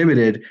not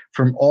prohibited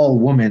from all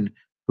women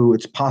who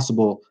it's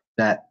possible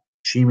that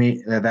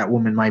that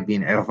woman might be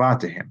an erva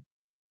to him,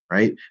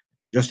 right?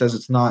 Just as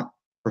it's not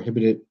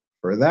prohibited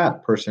for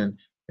that person,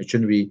 it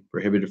shouldn't be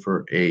prohibited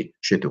for a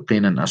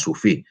shetukin and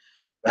asufi.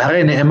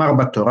 והרי נאמר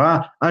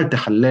בתורה, אל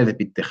תחלל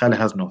ביתך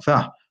להזנותך,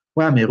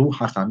 ואמרו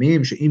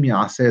חכמים שאם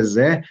יעשה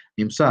זה,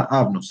 נמצא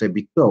אב נושא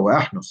ביתו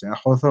ואח נושא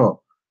אחותו.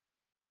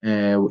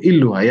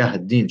 ואילו היה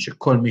הדין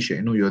שכל מי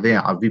שאינו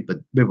יודע אבי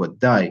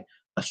בוודאי,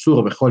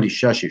 אסור בכל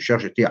אישה שאפשר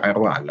שתהיה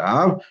ערווה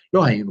עליו,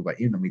 לא היינו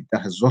באים למידה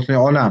הזאת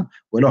לעולם,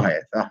 ולא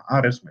הייתה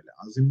הארץ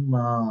מלאה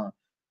זימה.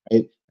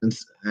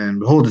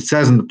 And behold, it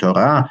says in the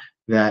Torah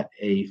that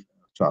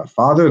to a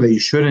father that you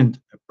shouldn't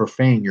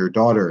profane your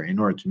daughter in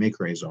order to make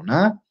her a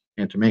zonah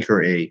and to make her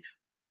a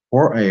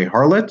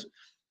harlot.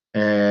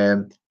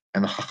 And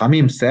the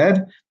Chachamim said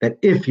that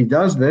if he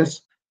does this,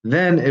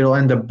 then it'll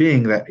end up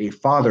being that a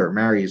father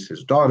marries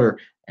his daughter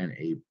and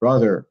a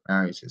brother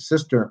marries his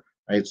sister,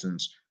 right?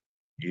 Since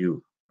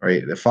the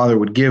father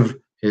would give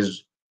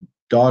his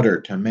daughter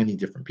to many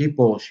different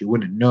people, she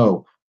wouldn't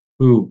know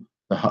who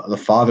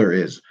the father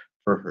is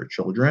for her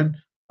children,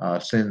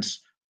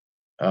 since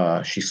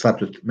she slept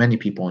with many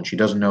people and she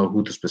doesn't know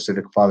who the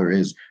specific father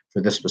is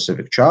for this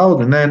specific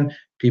child. And then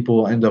people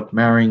will end up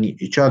marrying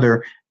each other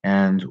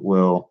and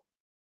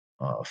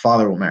a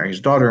father will marry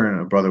his daughter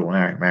and a brother will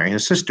marry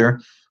his sister,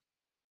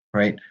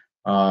 right?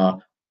 Uh,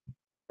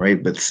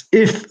 right. But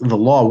if the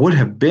law would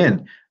have been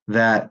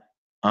that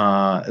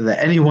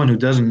anyone who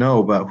doesn't know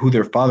about who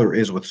their father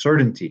is with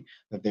certainty,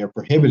 that they are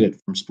prohibited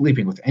from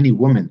sleeping with any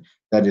woman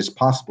that is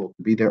possible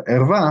to be their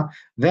erva,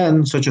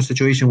 then such a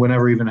situation would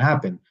never even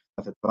happen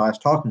that the Torah is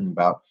talking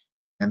about,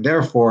 and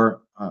therefore,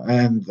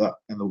 and the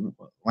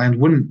land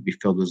wouldn't be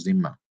filled with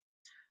zimma.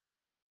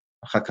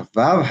 אחר כך ו'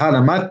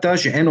 הלמדת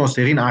שאין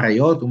אוסרין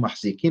עריות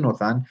ומחזיקין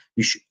אותן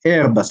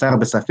להישאר בשר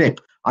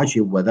בספק עד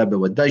שיוודע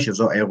בוודאי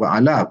שזו ערווה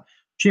עליו.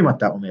 שאם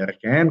אתה אומר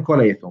כן, כל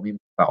היתומים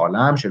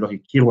בעולם שלא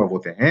הכירו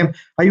אבותיהם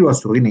היו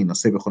אסורים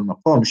להינשא בכל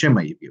מקום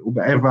שמא יביאו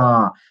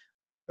בערווה.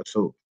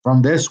 So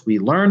from this we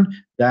learn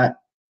that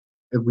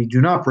we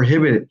do not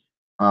prohibit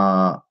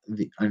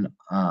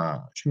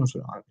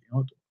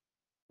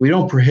we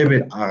don't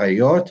prohibit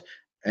arayot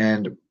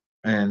and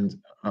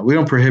we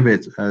don't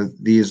prohibit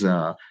these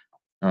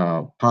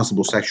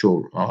possible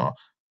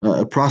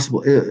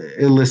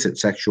illicit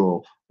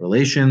sexual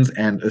relations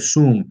and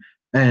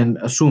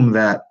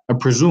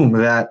presume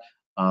that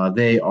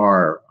they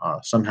are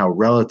somehow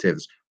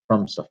relatives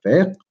from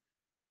Safek,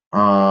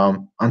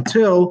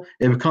 until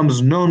it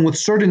becomes known with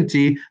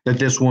certainty that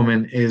this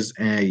woman is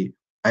a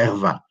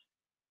erva.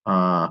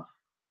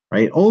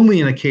 Right? Only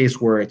in a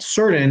case where it's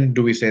certain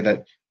do we say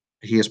that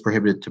he is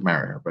prohibited to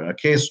marry her. But in a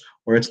case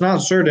where it's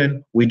not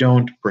certain, we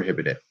don't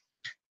prohibit it.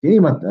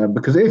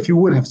 Because if you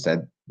would have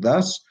said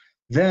thus,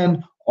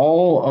 then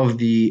all of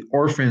the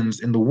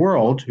orphans in the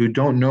world who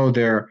don't know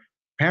their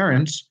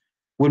parents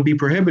would be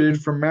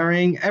prohibited from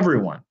marrying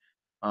everyone,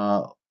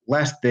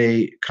 lest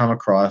they come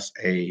across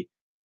a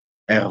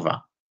erva,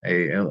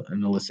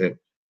 an illicit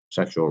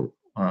sexual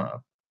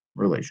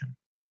relation.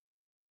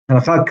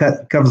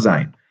 כ"ז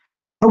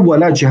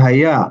הוולד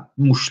שהיה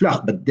מושלך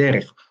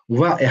בדרך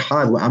ובא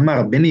אחד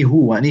ואמר בני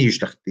הוא ואני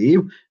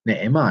השלכתיו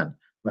נאמן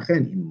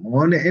לכן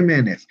אמו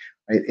נאמנת.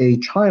 A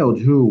child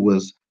who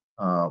was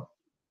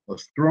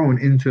thrown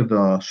into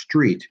the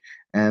street,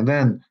 and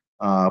then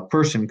a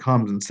person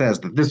comes and says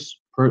that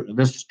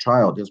this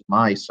child is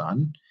my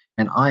son,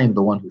 and I am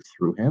the one who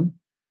threw him,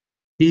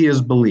 he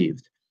is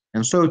believed.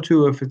 And so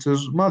too, if it's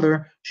his mother,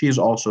 she is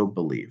also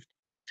believed.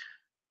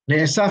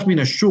 נאסף מן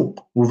השוק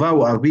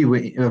ובאו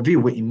אבי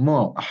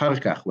ואמו אחר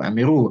כך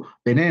ואמרו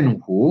בינינו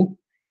הוא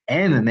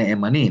אין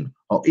נאמנים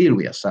הואיל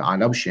ויצא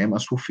עליו שם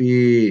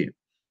אסופי.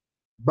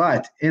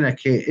 But in a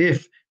case,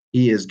 if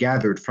he is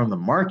gathered from the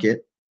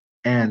market,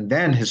 and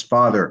then his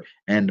father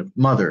and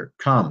mother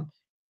come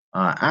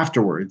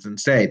afterwards and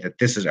say that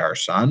this is our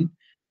son,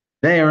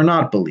 they are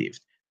not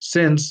believed,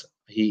 since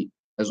he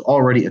has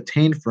already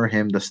attained for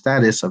him the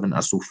status of an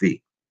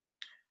asufi.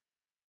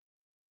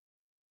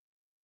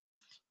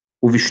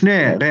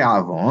 ובשני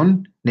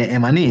רעבון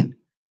נאמנין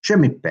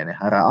שמפני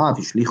הרעב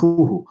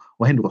השליחוהו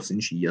והם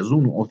רוצים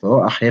שיזונו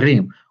אותו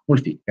אחרים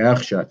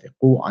ולפיכך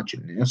שתקו עד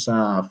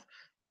שנאסף.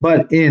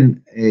 But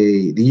in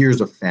the years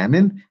of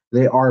famine,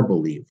 they are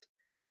believed,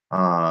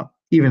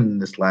 even in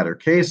this latter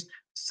case,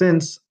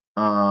 since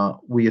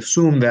we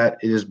assume that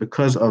it is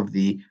because of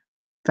the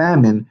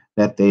famine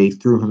that they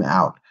threw him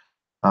out,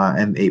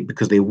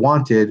 because they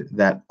wanted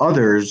that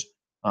others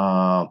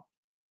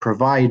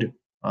provide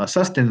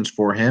sustenance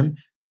for him,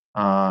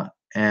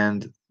 and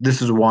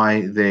this is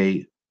why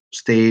they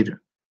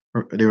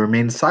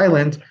remained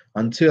silent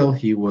until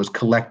he was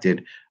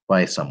collected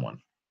by someone.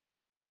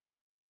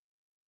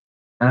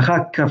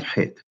 כ"ח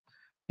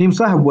אם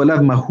صاحب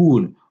ولد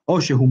מהול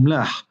או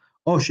שהומלך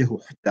או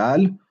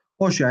שהוחתל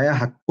או שהיה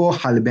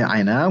הכוחל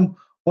בעיניו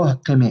או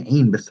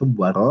הקמעין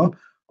בסברו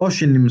או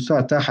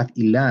שנמצא תחת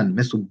אילן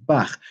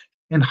מסובך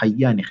אין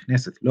חיה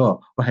נכנסת לו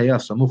והיה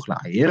סמוך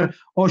לעיר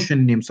או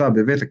שנמצא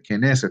בבית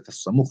הכנסת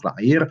הסמוך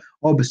לעיר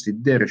או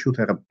בשדה רשות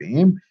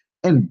הרבים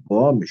אין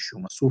בו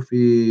משום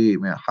אסופי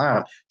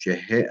מאחר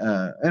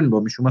שאין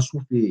בו משום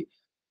אסופי.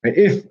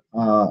 If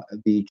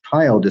the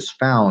child is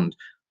found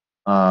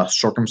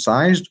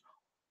circumcised,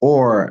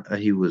 or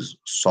he was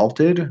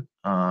salted,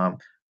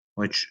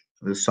 which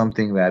is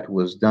something that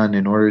was done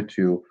in order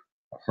to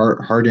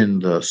harden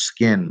the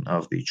skin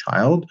of the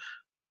child,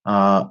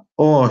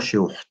 or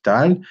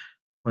shuhtal,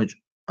 which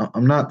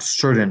I'm not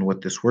certain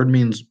what this word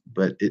means,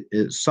 but it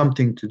is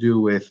something to do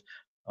with,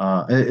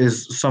 it is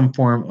some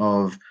form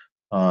of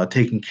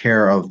taking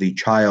care of the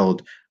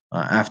child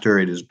after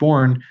it is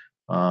born,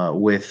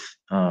 with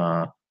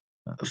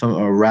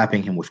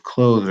wrapping him with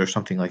clothes or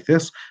something like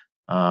this.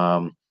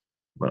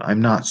 but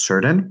I'm not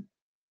certain,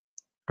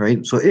 right?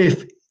 So if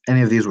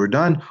any of these were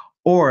done,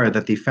 or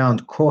that they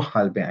found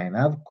kohal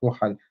be'ainav,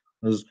 kohal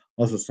was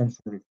also some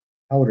sort of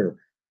powder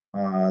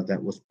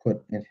that was put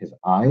in his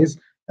eyes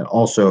that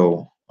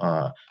also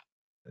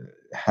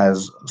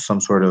has some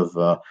sort of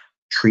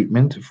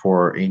treatment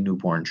for a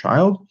newborn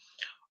child,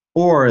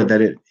 or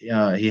that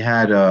he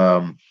had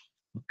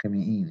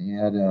he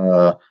had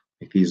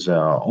like these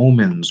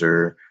omens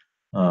or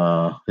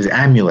his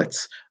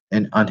amulets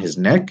and on his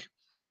neck,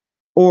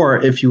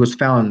 or if he was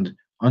found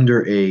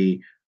under a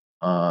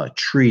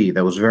tree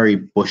that was very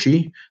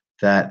bushy,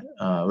 that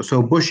was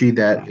so bushy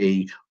that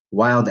a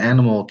wild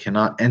animal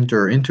cannot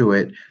enter into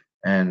it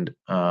and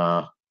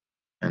uh,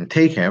 and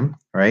take him,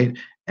 right?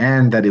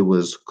 And that it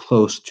was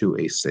close to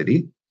a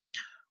city,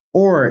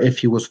 or if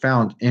he was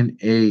found in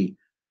a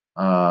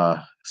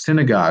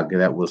synagogue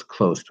that was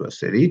close to a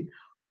city,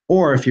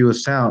 or if he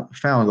was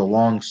found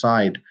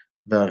alongside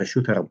the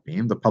Reshut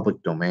HaRabim, the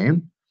public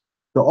domain.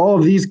 So all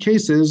of these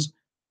cases,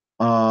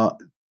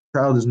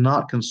 child is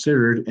not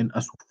considered an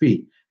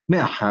asufi.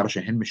 מאחר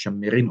שהן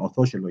משמרים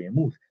אותו שלא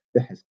ימות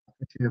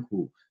בחזקת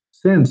השייכות.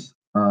 Since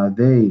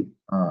they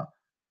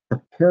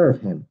took care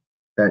of him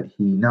that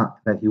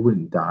he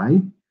wouldn't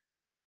die,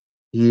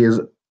 he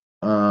is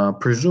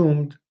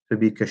presumed to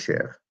be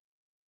kasher.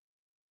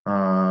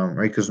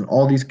 Right? Because in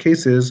all these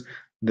cases,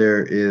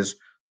 there is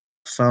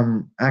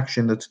some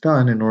action that's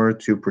done in order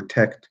to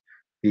protect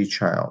the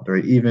child,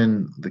 right?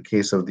 Even the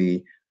case of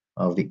the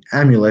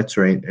amulets,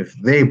 right? If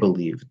they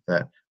believed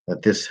that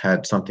this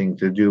had something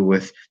to do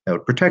with that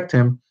would protect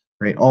him,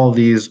 right? All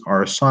these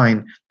are a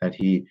sign that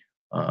he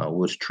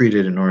was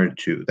treated in order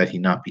to that he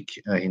not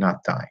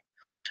die.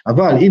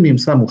 אבל אם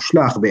נמצא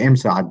מושלך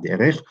באמצע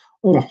הדרך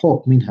או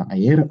רחוק מן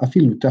העיר,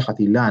 אפילו תחת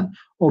אילן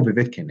או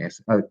בבית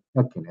כנסת,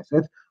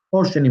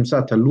 או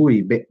שנמצא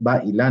תלוי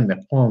באילן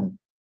מקום,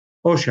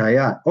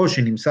 או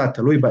שנמצא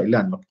תלוי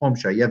באילן מקום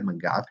שהיד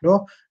מגעת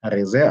לו,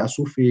 הרי זה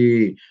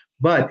אסופי.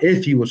 But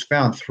if he was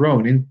found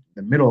thrown in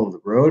the middle of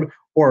the road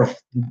or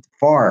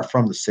far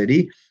from the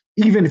city,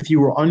 even if you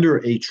were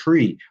under a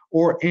tree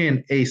or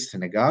in a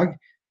synagogue,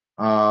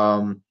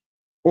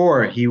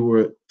 or he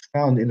were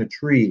found in a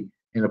tree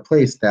in a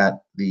place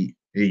that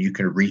you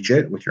can reach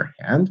it with your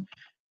hand,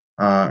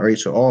 right?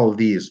 So all of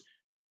these,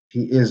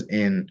 he is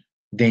in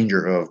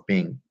danger of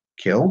being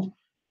killed.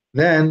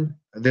 Then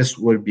this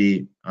would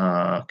be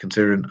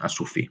considered a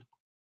Sufi.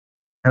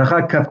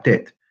 הלכה כ"ט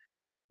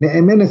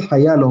נאמנת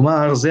חיה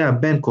לומר זה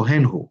הבן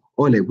כהן הוא,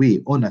 או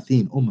לוי, או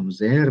נתין, או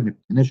ממזר,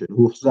 מפני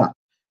שהוא הוחזק.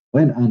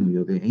 ואין אנו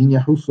יודעים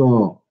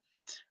יחוסו.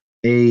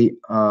 A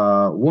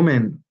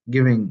woman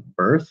giving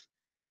birth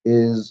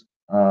is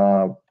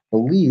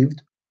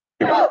believed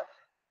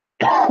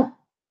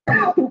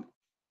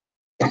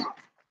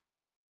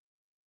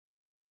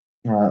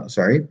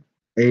sorry,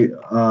 a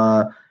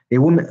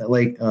woman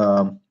like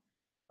a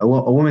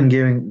woman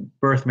giving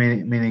birth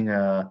meaning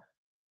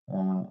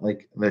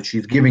like that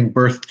she's giving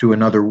birth to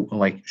another,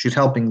 like she's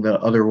helping the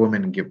other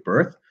woman give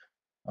birth.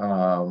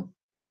 The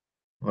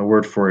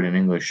word for it in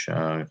English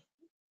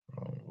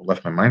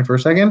left my mind for a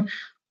second.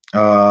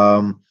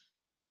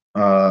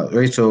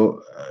 Right,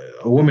 so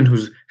a woman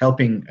who's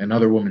helping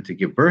another woman to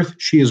give birth,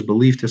 she is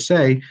believed to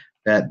say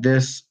that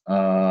this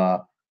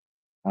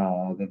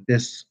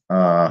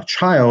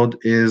child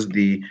is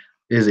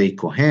a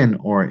Kohen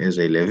or is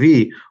a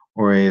Levi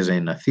or is a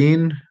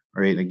Nathin,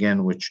 right?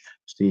 Again, which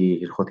is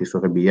the Hilchot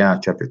Yisur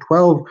Biyah, chapter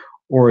 12,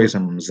 or is a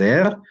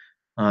Mamzer,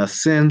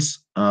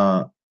 since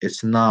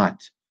it's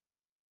not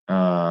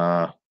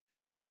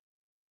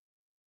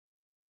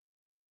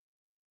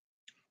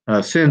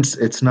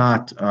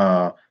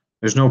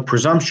there's no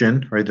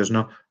presumption, right? There's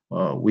no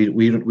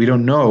we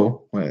don't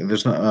know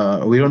there's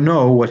no we don't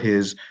know what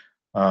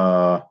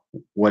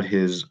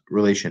his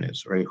relation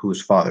is, right? Who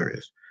his father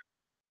is.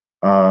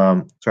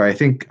 So I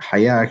think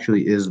Haya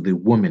actually is the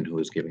woman who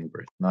is giving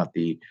birth, not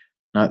a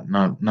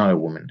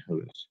woman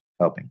who is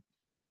helping.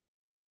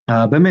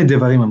 באמת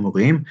דברים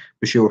אמורים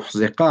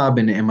ושהוחזקה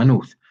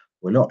בנאמנות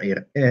ולא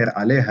ערער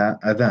עליה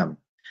אדם,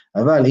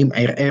 אבל אם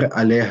ערער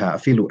עליה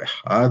אפילו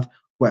אחד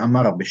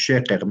ואמר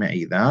בשקר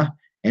מעידה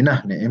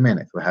אינה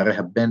נאמנת והרי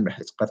הבן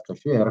בחזקת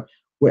כשר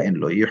ואין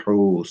לו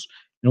ייחוס.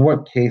 In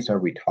what case are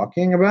we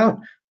talking about?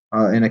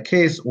 In a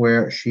case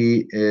where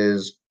she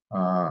is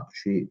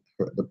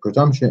the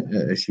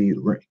presumption she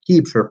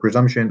keeps her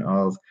presumption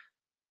of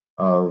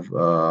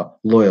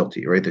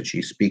loyalty, right? That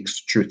she speaks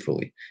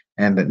truthfully,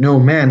 and that no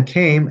man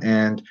came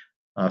and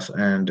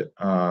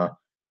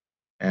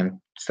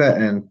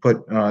put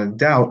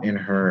doubt in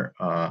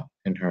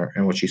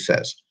what she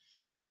says.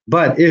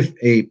 But if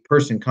a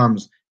person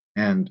comes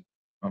and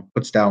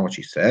puts down what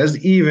she says,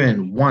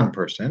 even one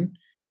person,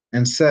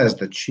 and says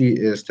that she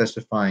is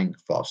testifying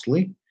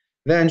falsely,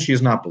 then she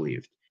is not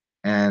believed,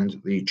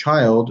 and the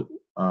child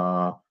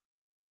and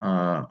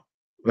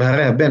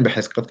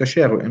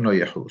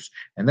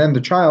then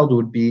the child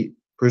would be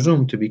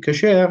presumed to be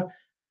kasher,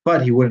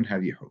 but he wouldn't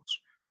have yehus,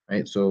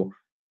 right? So,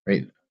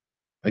 right,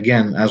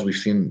 again, as we've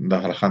seen the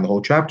halakha in the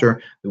whole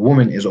chapter, the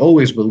woman is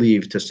always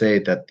believed to say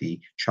that the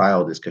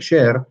child is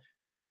kasher,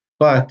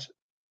 but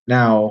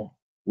now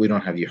we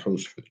don't have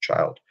yehus for the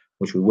child,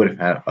 which we would have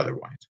had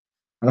otherwise.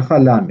 הלכה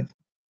ל'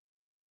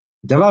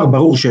 דבר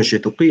ברור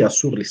שהשתוקי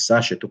אסור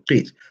לשא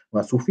שתוקית,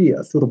 והסופי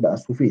אסור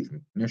באסופית,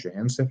 מפני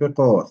שהן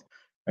ספקות.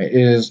 It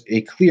is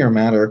a clear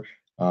matter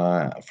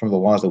from the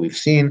laws that we've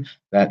seen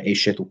that a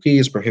shetuki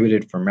is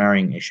prohibited from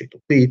marrying a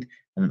shetukit,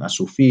 and an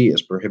asufi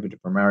is prohibited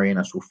from marrying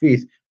a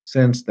sufit,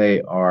 since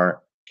they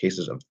are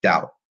cases of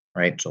doubt,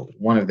 right? So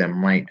one of them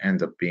might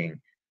end up being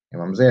a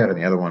mamzer, and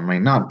the other one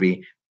might not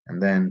be,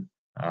 and then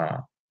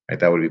right,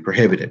 that would be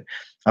prohibited.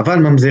 אבל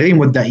ממזרים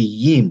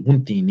ודאיים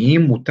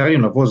ונתינים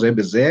מותרים לבוא זה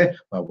בזה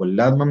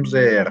והוולד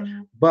ממזר.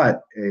 But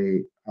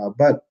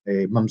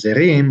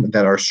mamzerim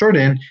that are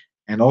certain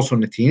and also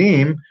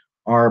netinim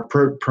are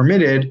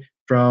permitted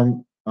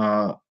from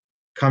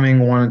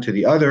coming one into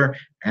the other,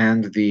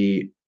 and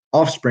the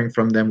offspring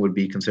from them would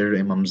be considered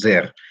a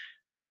mamzer.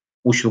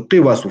 ושלוקי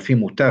ואסופי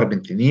מותר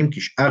בנתינים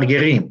כשאר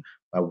גרים,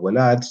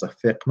 והוולד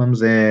ספק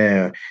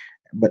ממזר.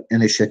 But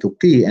in a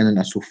shetuki and an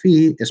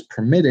asufi is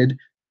permitted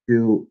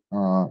to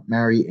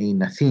marry a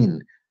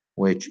nathin,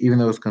 which even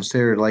though it's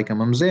considered like a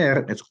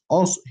mamzer, it's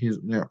also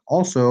they're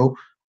also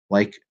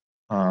like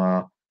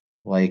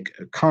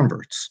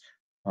converts.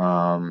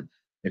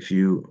 If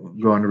you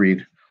go and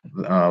read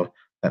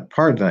that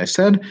part that I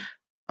said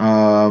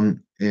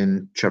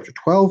in chapter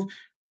 12,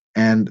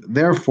 and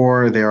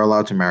therefore they are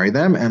allowed to marry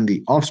them, and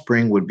the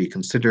offspring would be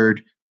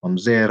considered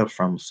mamzer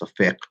from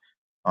safek,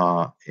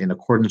 in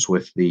accordance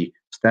with the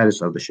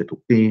status of the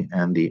shetuki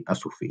and the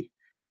asufi.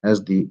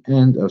 As the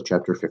end of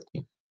chapter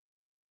 15.